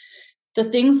day. The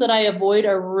things that I avoid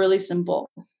are really simple,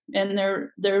 and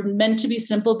they're meant to be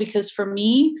simple because for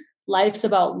me, life's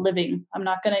about living. I'm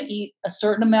not going to eat a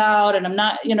certain amount, and I'm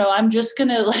not, I'm just going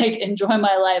to like enjoy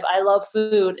my life. I love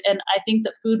food. And I think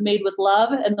that food made with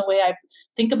love and the way I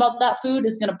think about that food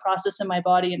is going to process in my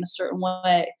body in a certain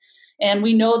way. And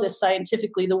we know this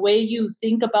scientifically. The way you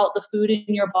think about the food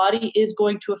in your body is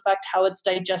going to affect how it's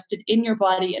digested in your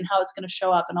body and how it's going to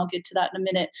show up. And I'll get to that in a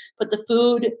minute. But the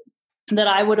food that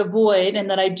I would avoid and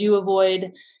that I do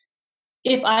avoid,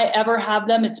 if I ever have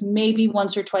them, it's maybe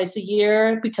once or twice a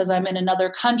year because I'm in another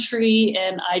country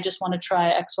and I just want to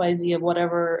try XYZ of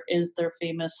whatever is their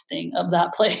famous thing of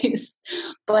that place.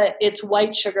 But it's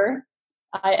white sugar.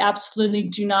 I absolutely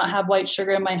do not have white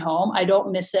sugar in my home. I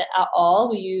don't miss it at all.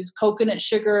 We use coconut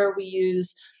sugar. We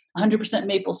use 100%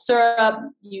 maple syrup.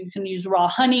 You can use raw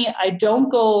honey. I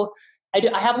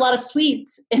have a lot of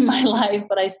sweets in my life,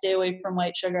 but I stay away from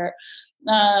white sugar.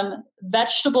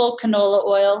 Vegetable canola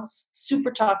oil,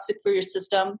 super toxic for your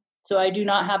system. So I do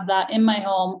not have that in my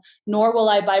home, nor will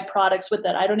I buy products with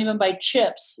it. I don't even buy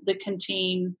chips that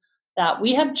contain that.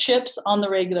 We have chips on the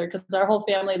regular because our whole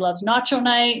family loves nacho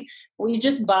night. We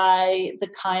just buy the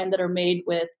kind that are made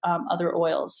with other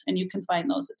oils, and you can find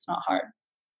those. It's not hard.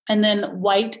 And then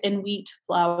white and wheat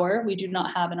flour, we do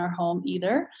not have in our home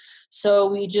either. So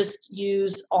we just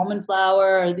use almond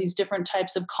flour or these different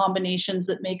types of combinations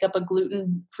that make up a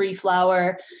gluten-free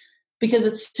flour because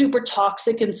it's super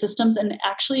toxic in systems. And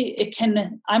actually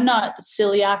I'm not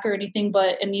celiac or anything,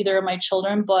 and neither are my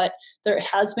children, but there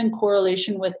has been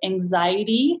correlation with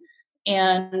anxiety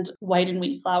and white and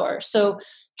wheat flour. So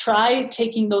try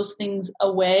taking those things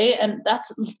away. And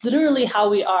that's literally how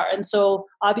we are. And so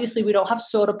obviously we don't have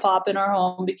soda pop in our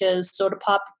home because soda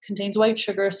pop contains white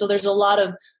sugar. So there's a lot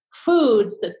of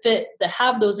foods that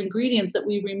have those ingredients that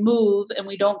we remove and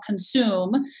we don't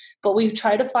consume, but we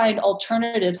try to find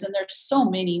alternatives. And there's so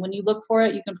many. When you look for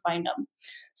it, you can find them.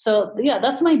 So yeah,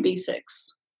 that's my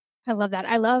basics. I love that.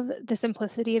 I love the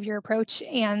simplicity of your approach.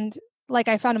 And like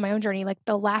I found in my own journey, like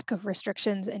the lack of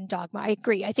restrictions and dogma. I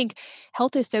agree. I think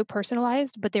health is so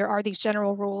personalized, but there are these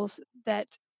general rules that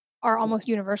are almost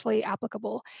universally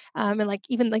applicable. And like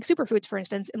even like superfoods, for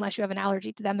instance, unless you have an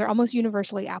allergy to them, they're almost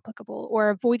universally applicable,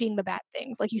 or avoiding the bad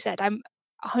things. Like you said, I'm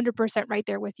 100% right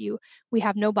there with you. We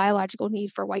have no biological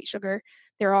need for white sugar.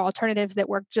 There are alternatives that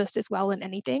work just as well in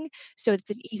anything. So it's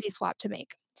an easy swap to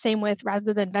make. Same with,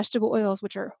 rather than vegetable oils,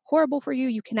 which are horrible for you,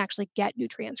 you can actually get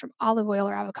nutrients from olive oil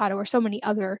or avocado or so many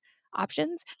other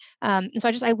options. And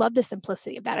so I love the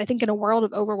simplicity of that. I think in a world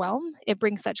of overwhelm, it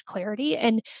brings such clarity.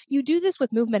 And you do this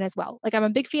with movement as well. Like I'm a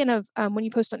big fan of when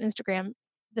you post on Instagram,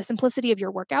 the simplicity of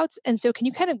your workouts. And so can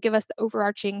you kind of give us the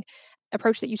overarching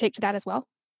approach that you take to that as well?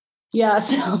 Yeah.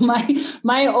 So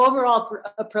my overall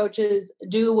approach is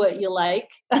do what you like.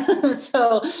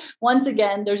 So once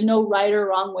again, there's no right or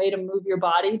wrong way to move your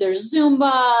body. There's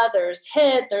Zumba, there's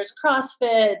HIIT, there's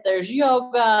CrossFit, there's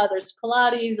yoga, there's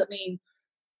Pilates. I mean,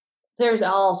 there's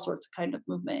all sorts of kind of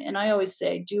movement. And I always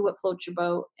say, do what floats your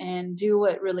boat and do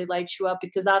what really lights you up,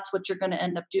 because that's what you're going to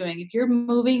end up doing. If you're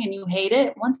moving and you hate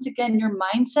it, once again, your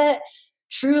mindset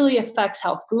truly affects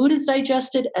how food is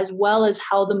digested as well as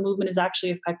how the movement is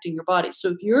actually affecting your body. So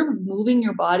if you're moving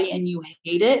your body and you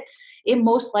hate it, it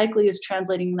most likely is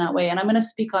translating that way. And I'm going to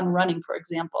speak on running, for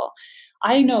example.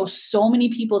 I know so many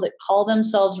people that call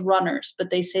themselves runners,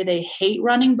 but they say they hate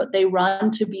running, but they run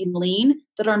to be lean,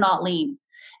 that are not lean.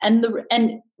 And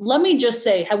let me just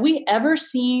say, have we ever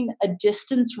seen a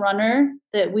distance runner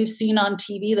that we've seen on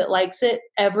TV that likes it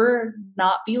ever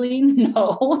not be lean?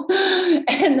 No.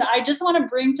 And I just want to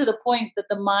bring to the point that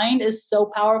the mind is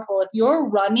so powerful. If you're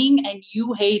running and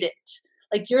you hate it,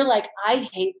 like you're like, I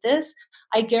hate this,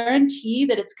 I guarantee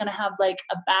that it's going to have like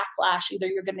a backlash. Either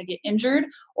you're going to get injured,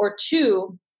 or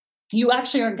two, you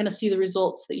actually aren't going to see the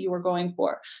results that you were going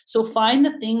for. So find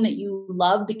the thing that you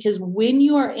love, because when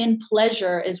you are in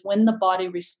pleasure is when the body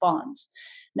responds.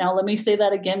 Now, let me say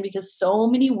that again, because so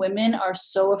many women are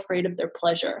so afraid of their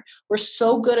pleasure. We're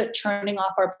so good at turning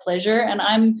off our pleasure. And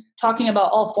I'm talking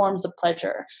about all forms of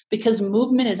pleasure, because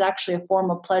movement is actually a form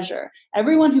of pleasure.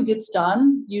 Everyone who gets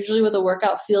done, usually with a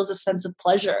workout, feels a sense of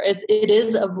pleasure. It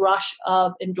is a rush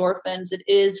of endorphins. It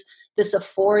is this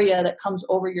euphoria that comes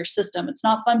over your system. It's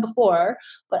not fun before,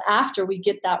 but after we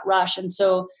get that rush. And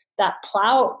so that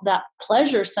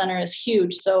pleasure center is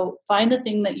huge. So find the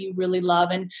thing that you really love.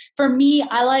 And for me,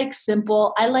 I like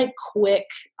simple. I like quick.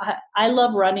 I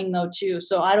love running though too.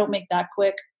 So I don't make that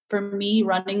quick. for me,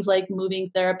 running's like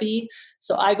moving therapy.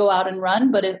 So I go out and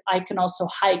run, but I can also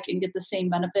hike and get the same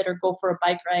benefit, or go for a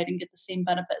bike ride and get the same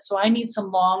benefit. So I need some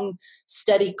long,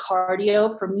 steady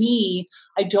cardio. For me,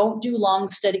 I don't do long,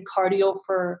 steady cardio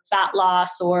for fat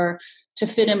loss or to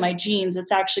fit in my jeans.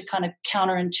 It's actually kind of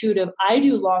counterintuitive. I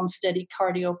do long, steady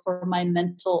cardio for my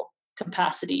mental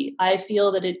capacity. I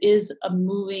feel that it is a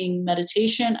moving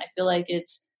meditation. I feel like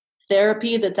it's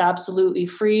therapy that's absolutely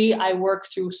free. I work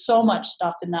through so much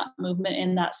stuff in that movement,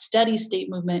 and that steady state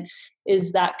movement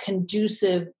is that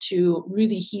conducive to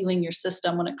really healing your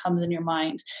system when it comes in your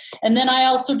mind. And then I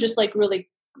also just really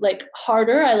like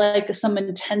harder. I like some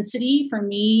intensity for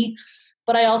me,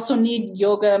 but I also need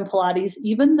yoga and Pilates,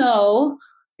 even though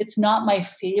it's not my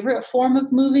favorite form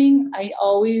of moving. I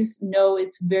always know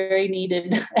it's very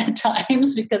needed at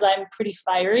times because I'm pretty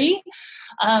fiery.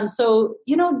 So,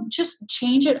 just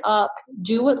change it up,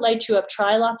 do what lights you up,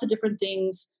 try lots of different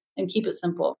things, and keep it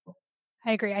simple.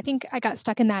 I agree. I think I got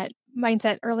stuck in that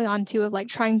mindset early on too, of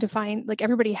trying to find,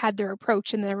 everybody had their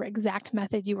approach and their exact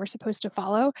method you were supposed to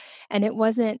follow. And it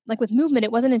wasn't with movement,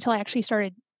 it wasn't until I actually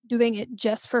started doing it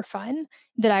just for fun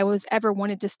that I was ever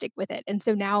wanted to stick with it. And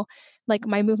so now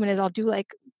my movement is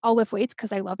I'll lift weights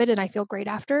because I love it and I feel great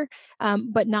after,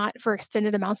 but not for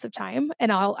extended amounts of time. And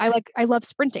I love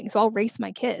sprinting. So I'll race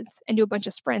my kids and do a bunch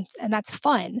of sprints, and that's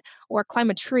fun, or climb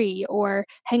a tree or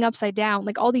hang upside down,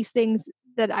 all these things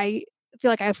that I feel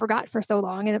like I forgot for so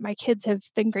long. And my kids have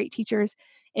been great teachers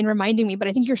in reminding me, but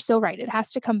I think you're so right. It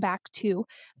has to come back to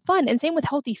fun. And same with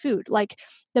healthy food.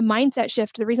 The mindset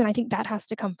shift, the reason I think that has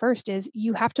to come first is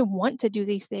you have to want to do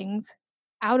these things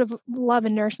out of love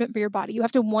and nourishment for your body. You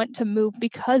have to want to move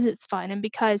because it's fun and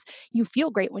because you feel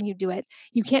great when you do it.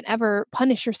 You can't ever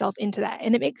punish yourself into that.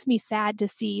 And it makes me sad to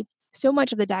see so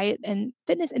much of the diet and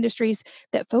fitness industries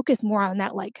that focus more on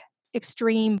that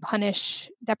extreme punish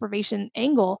deprivation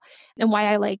angle. And why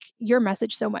I like your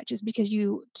message so much is because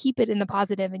you keep it in the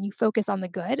positive and you focus on the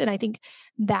good. And I think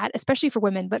that, especially for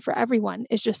women, but for everyone,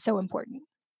 is just so important.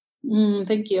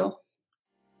 Thank you.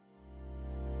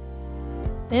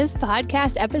 This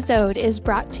podcast episode is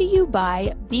brought to you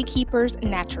by Beekeepers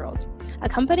Naturals, a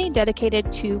company dedicated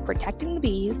to protecting the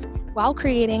bees while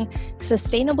creating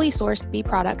sustainably sourced bee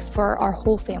products for our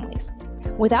whole families.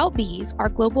 Without bees, our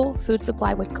global food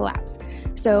supply would collapse.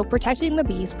 So protecting the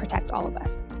bees protects all of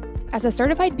us. As a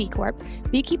certified B Corp,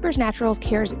 Beekeepers Naturals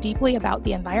cares deeply about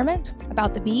the environment,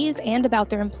 about the bees, and about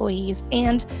their employees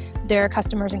and their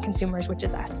customers and consumers, which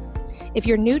is us. If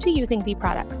you're new to using bee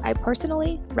products, I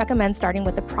personally recommend starting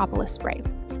with the propolis spray.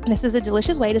 This is a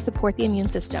delicious way to support the immune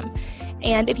system.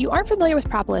 And if you aren't familiar with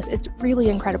propolis, it's really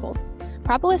incredible.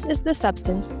 Propolis is the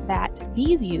substance that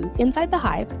bees use inside the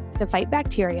hive to fight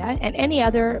bacteria and any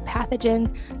other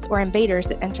pathogens or invaders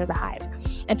that enter the hive.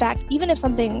 In fact, even if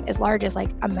something as large as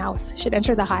a mouse should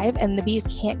enter the hive and the bees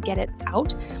can't get it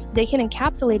out, they can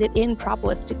encapsulate it in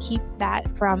propolis to keep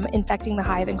that from infecting the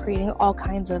hive and creating all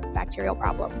kinds of bacterial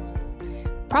problems.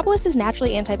 Propolis is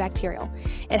naturally antibacterial.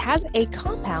 It has a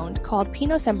compound called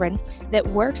pinosembrin that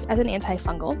works as an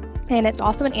antifungal, and it's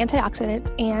also an antioxidant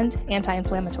and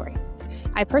anti-inflammatory.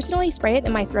 I personally spray it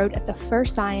in my throat at the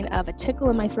first sign of a tickle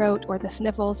in my throat or the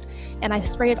sniffles, and I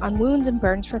spray it on wounds and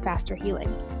burns for faster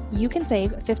healing. You can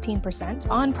save 15%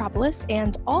 on propolis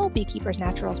and all Beekeepers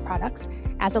Naturals products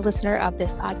as a listener of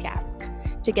this podcast.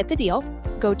 To get the deal,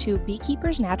 go to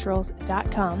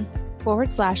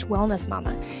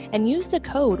beekeepersnaturals.com/wellnessmama and use the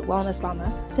code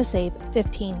wellnessmama to save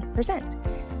 15%.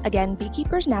 Again,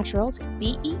 Beekeepers Naturals,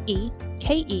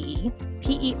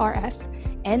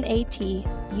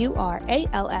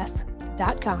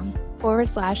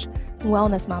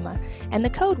 BeekeepersNaturals.com/wellnessmama and the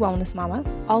code wellnessmama,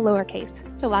 all lowercase,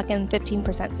 to lock in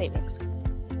 15% savings.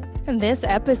 And this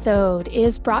episode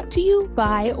is brought to you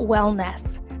by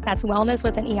Wellness. That's wellness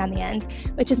with an E on the end,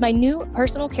 which is my new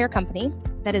personal care company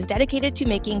that is dedicated to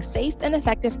making safe and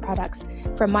effective products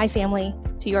from my family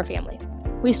to your family.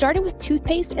 We started with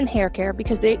toothpaste and hair care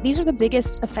because these are the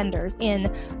biggest offenders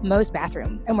in most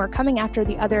bathrooms, and we're coming after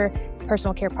the other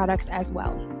personal care products as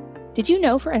well. Did you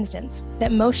know, for instance,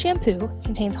 that most shampoo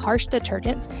contains harsh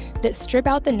detergents that strip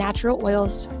out the natural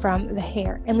oils from the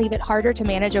hair and leave it harder to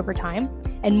manage over time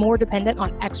and more dependent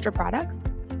on extra products?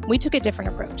 We took a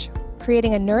different approach,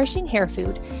 creating a nourishing hair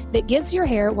food that gives your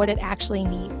hair what it actually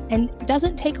needs and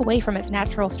doesn't take away from its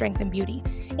natural strength and beauty.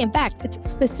 In fact, it's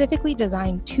specifically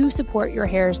designed to support your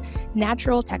hair's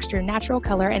natural texture, natural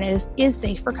color, and it is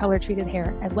safe for color-treated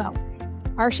hair as well.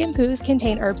 Our shampoos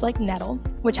contain herbs like nettle,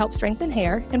 which help strengthen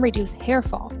hair and reduce hair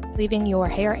fall, leaving your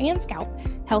hair and scalp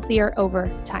healthier over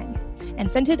time.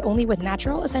 And scented only with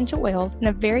natural essential oils and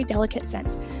a very delicate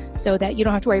scent so that you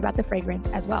don't have to worry about the fragrance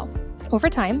as well. Over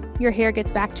time, your hair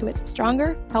gets back to its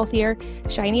stronger, healthier,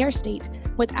 shinier state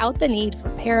without the need for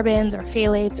parabens or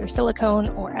phthalates or silicone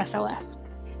or SLS.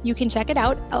 You can check it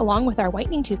out along with our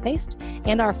whitening toothpaste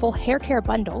and our full hair care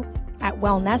bundles at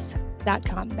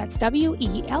wellness.com. That's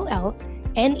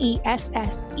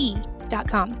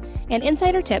WELLNESSE.com. An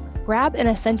insider tip, grab an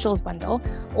essentials bundle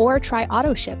or try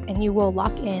auto ship and you will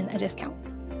lock in a discount.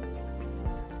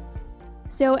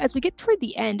 So as we get toward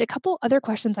the end, a couple other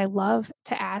questions I love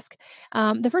to ask.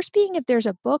 The first being if there's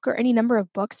a book or any number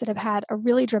of books that have had a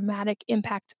really dramatic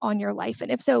impact on your life, and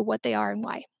if so, what they are and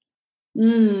why.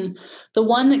 The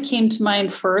one that came to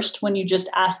mind first when you just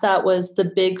asked that was The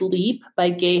Big Leap by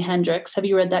Gay Hendricks. Have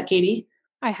you read that, Katie?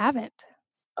 I haven't.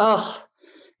 Oh,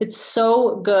 it's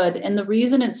so good. And the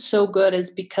reason it's so good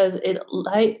is because it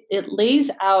lays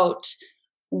out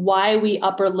why we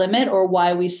upper limit or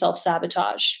why we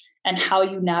self-sabotage and how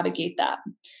you navigate that.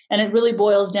 And it really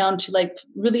boils down to like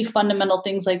really fundamental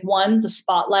things like one, the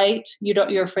spotlight.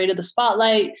 You're afraid of the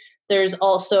spotlight. There's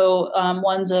also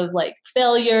ones of like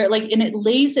failure, and it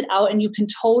lays it out and you can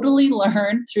totally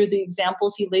learn through the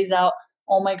examples he lays out.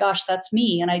 Oh my gosh, that's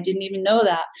me. And I didn't even know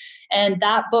that. And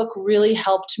that book really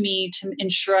helped me to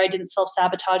ensure I didn't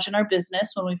self-sabotage in our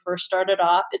business when we first started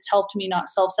off. It's helped me not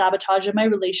self-sabotage in my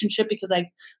relationship because I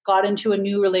got into a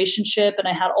new relationship and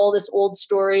I had all this old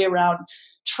story around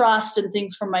trust and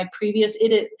things from my previous.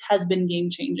 It has been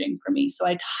game-changing for me. So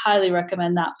I'd highly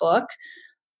recommend that book.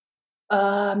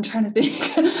 I'm trying to think.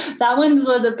 That one's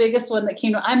the biggest one that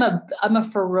came. I'm a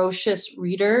ferocious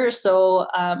reader, so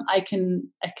I can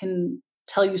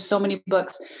tell you so many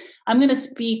books. I'm going to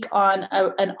speak on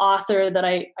an author that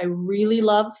I really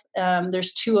love.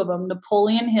 There's two of them.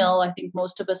 Napoleon Hill. I think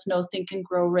most of us know Think and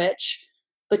Grow Rich,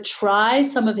 but try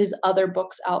some of his other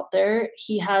books out there.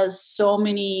 He has so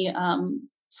many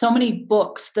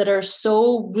books that are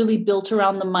so really built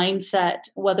around the mindset,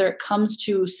 whether it comes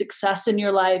to success in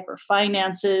your life or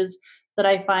finances, that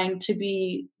I find to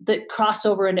be that cross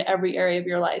over into every area of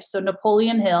your life. So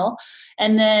Napoleon Hill.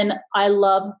 And then I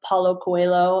love Paulo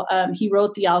Coelho. He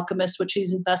wrote The Alchemist, which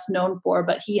he's best known for,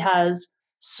 but he has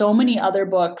so many other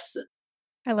books.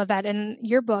 I love that. And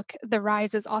your book, The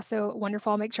Rise, is also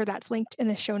wonderful. I'll make sure that's linked in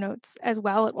the show notes as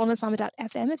well at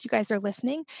wellnessmama.fm if you guys are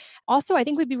listening. Also, I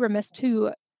think we'd be remiss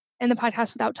to in the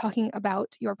podcast without talking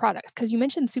about your products, because you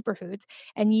mentioned superfoods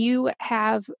and you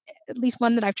have at least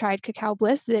one that I've tried, Cacao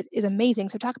Bliss, that is amazing.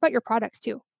 So talk about your products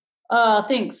too.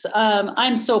 Thanks.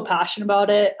 I'm so passionate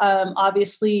about it.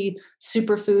 Obviously,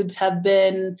 superfoods have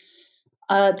been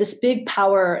this big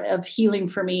power of healing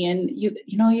for me. And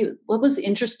what was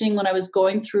interesting when I was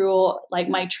going through like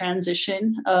my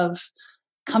transition of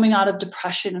coming out of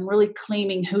depression and really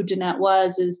claiming who Danette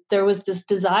was, is there was this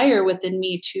desire within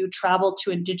me to travel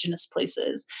to Indigenous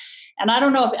places. And I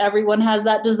don't know if everyone has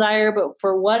that desire, but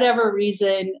for whatever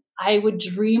reason, I would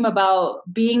dream about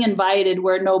being invited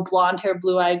where no blonde hair,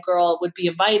 blue-eyed girl would be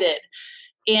invited.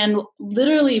 And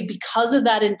literally because of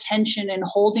that intention and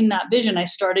holding that vision, I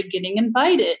started getting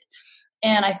invited.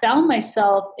 And I found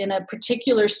myself in a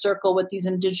particular circle with these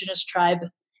Indigenous tribe.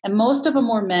 And most of them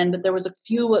were men, but there was a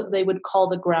few what they would call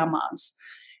the grandmas.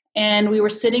 And we were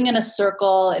sitting in a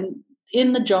circle and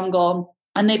in the jungle,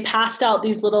 and they passed out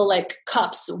these little like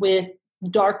cups with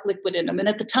dark liquid in them. And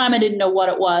at the time I didn't know what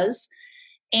it was.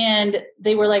 And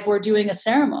they were like, we're doing a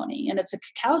ceremony, and it's a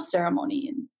cacao ceremony.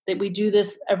 And that we do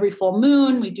this every full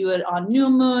moon. We do it on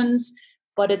new moons,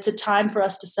 but it's a time for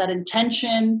us to set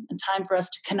intention and time for us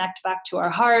to connect back to our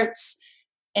hearts.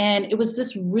 And it was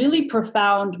this really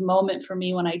profound moment for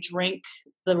me when I drank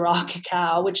the raw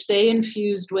cacao, which they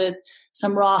infused with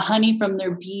some raw honey from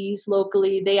their bees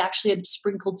locally. They actually had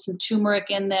sprinkled some turmeric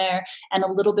in there and a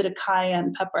little bit of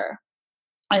cayenne pepper.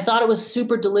 I thought it was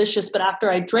super delicious, but after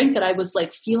I drank it, I was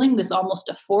like feeling this almost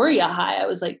euphoria high. I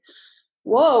was like,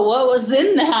 whoa, what was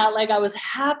in that? Like I was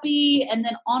happy. And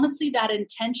then honestly, that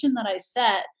intention that I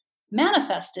set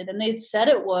manifested, and they'd said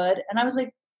it would. And I was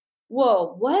like,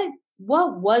 whoa,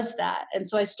 what was that? And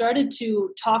so I started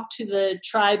to talk to the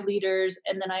tribe leaders.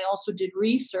 And then I also did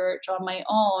research on my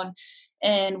own.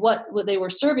 And what they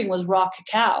were serving was raw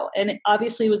cacao. And it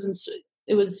obviously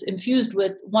it was infused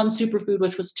with one superfood,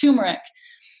 which was turmeric.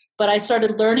 But I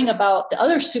started learning about the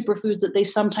other superfoods that they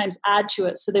sometimes add to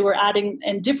it. So they were adding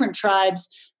in different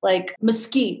tribes like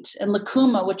mesquite and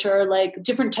lucuma, which are like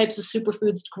different types of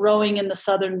superfoods growing in the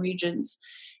southern regions.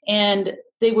 And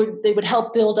they would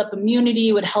help build up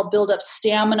immunity, would help build up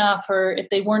stamina for if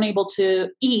they weren't able to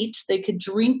eat, they could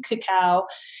drink cacao.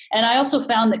 And I also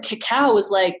found that cacao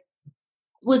was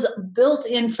built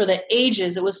in for the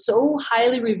ages. It was so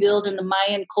highly revealed in the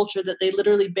Mayan culture that they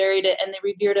literally buried it and they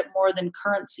revered it more than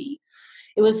currency.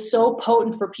 it was so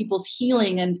potent for people's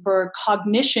healing and for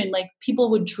cognition. Like people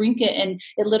would drink it and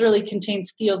it literally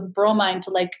contains theobromine to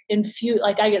like infuse.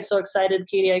 Like I get so excited,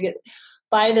 Katie, I get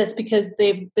by this because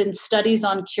they've been studies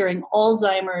on curing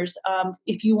Alzheimer's.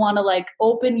 If you want to like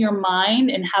open your mind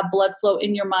and have blood flow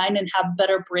in your mind and have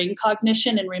better brain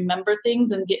cognition and remember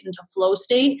things and get into flow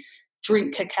state,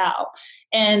 drink cacao.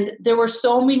 And there were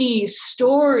so many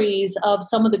stories of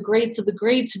some of the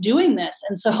greats doing this.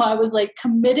 And so I was like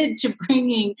committed to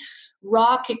bringing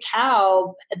raw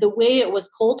cacao, the way it was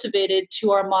cultivated,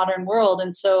 to our modern world.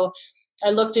 And so I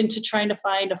looked into trying to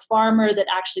find a farmer that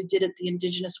actually did it the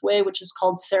indigenous way, which is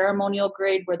called ceremonial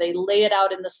grade, where they lay it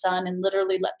out in the sun and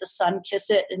literally let the sun kiss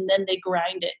it, and then they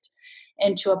grind it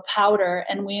into a powder.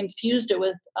 And we infused it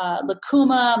with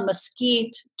lucuma,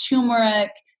 mesquite,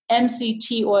 turmeric,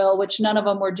 MCT oil, which none of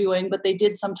them were doing, but they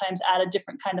did sometimes add a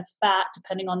different kind of fat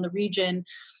depending on the region.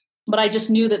 But I just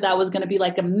knew that was going to be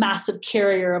like a massive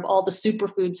carrier of all the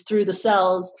superfoods through the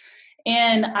cells.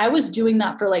 And I was doing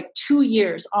that for like 2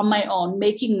 years on my own,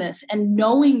 making this and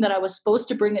knowing that I was supposed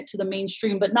to bring it to the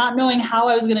mainstream, but not knowing how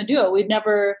I was going to do it. We'd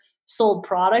never sold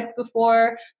product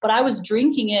before, but I was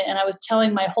drinking it and I was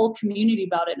telling my whole community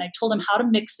about it. And I told them how to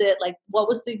mix it, like what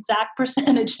was the exact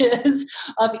percentages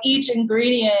of each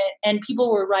ingredient. And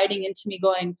people were writing into me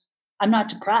going, I'm not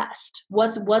depressed.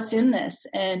 What's in this?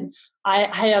 And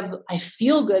I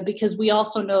feel good, because we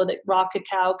also know that raw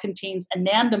cacao contains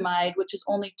anandamide, which is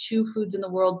only 2 foods in the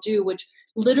world do, which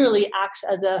literally acts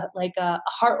as a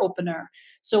heart opener.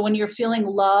 So when you're feeling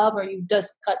love or you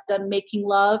just got done making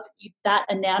love, that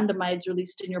anandamide is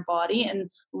released in your body. And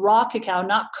raw cacao,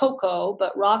 not cocoa,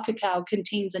 but raw cacao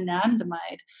contains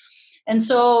anandamide. And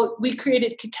so we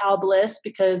created Cacao Bliss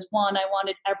because, one, I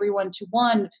wanted everyone to,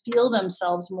 one, feel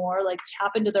themselves more, like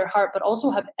tap into their heart, but also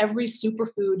have every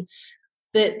superfood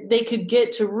that they could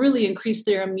get to really increase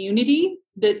their immunity.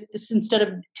 That instead of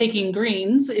taking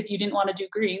greens, if you didn't want to do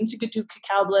greens, you could do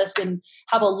Cacao Bliss and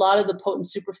have a lot of the potent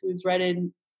superfoods right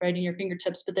in your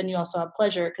fingertips. But then you also have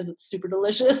pleasure because it's super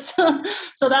delicious.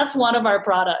 So that's one of our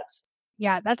products.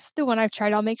 Yeah, that's the one I've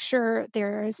tried. I'll make sure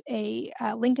there's a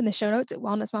link in the show notes at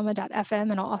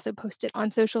wellnessmama.fm, and I'll also post it on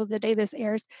social the day this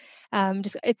airs.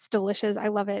 It's delicious. I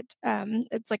love it.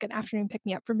 It's like an afternoon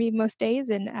pick-me-up for me most days,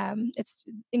 and it's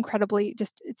incredibly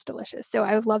it's delicious. So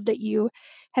I love that you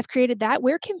have created that.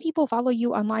 Where can people follow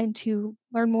you online to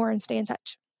learn more and stay in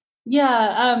touch?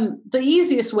 Yeah, the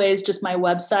easiest way is just my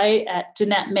website at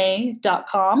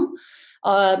DanetteMay.com.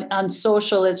 On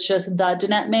social, it's just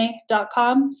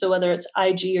DanetteMay.com. So whether it's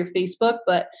IG or Facebook,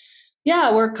 but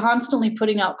yeah, we're constantly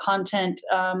putting out content.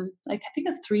 I think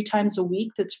it's 3 times a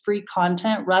week. That's free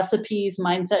content, recipes,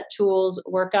 mindset tools,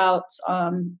 workouts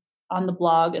on the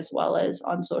blog as well as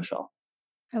on social.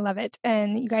 I love it.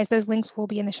 And you guys, those links will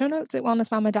be in the show notes at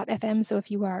wellnessmama.fm. So if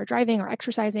you are driving or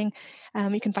exercising,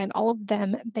 you can find all of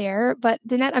them there. But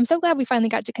Danette, I'm so glad we finally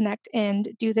got to connect and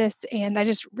do this. And I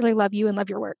just really love you and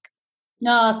love your work.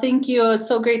 No, thank you. It's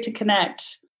so great to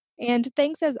connect. And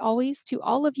thanks as always to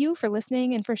all of you for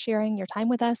listening and for sharing your time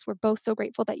with us. We're both so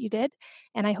grateful that you did.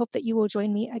 And I hope that you will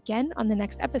join me again on the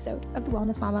next episode of the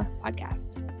Wellness Mama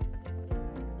podcast.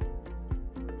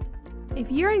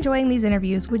 If you're enjoying these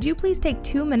interviews, would you please take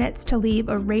 2 minutes to leave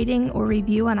a rating or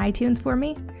review on iTunes for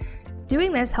me?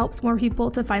 Doing this helps more people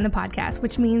to find the podcast,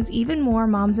 which means even more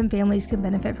moms and families can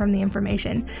benefit from the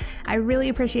information. I really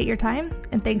appreciate your time,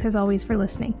 and thanks as always for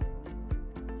listening.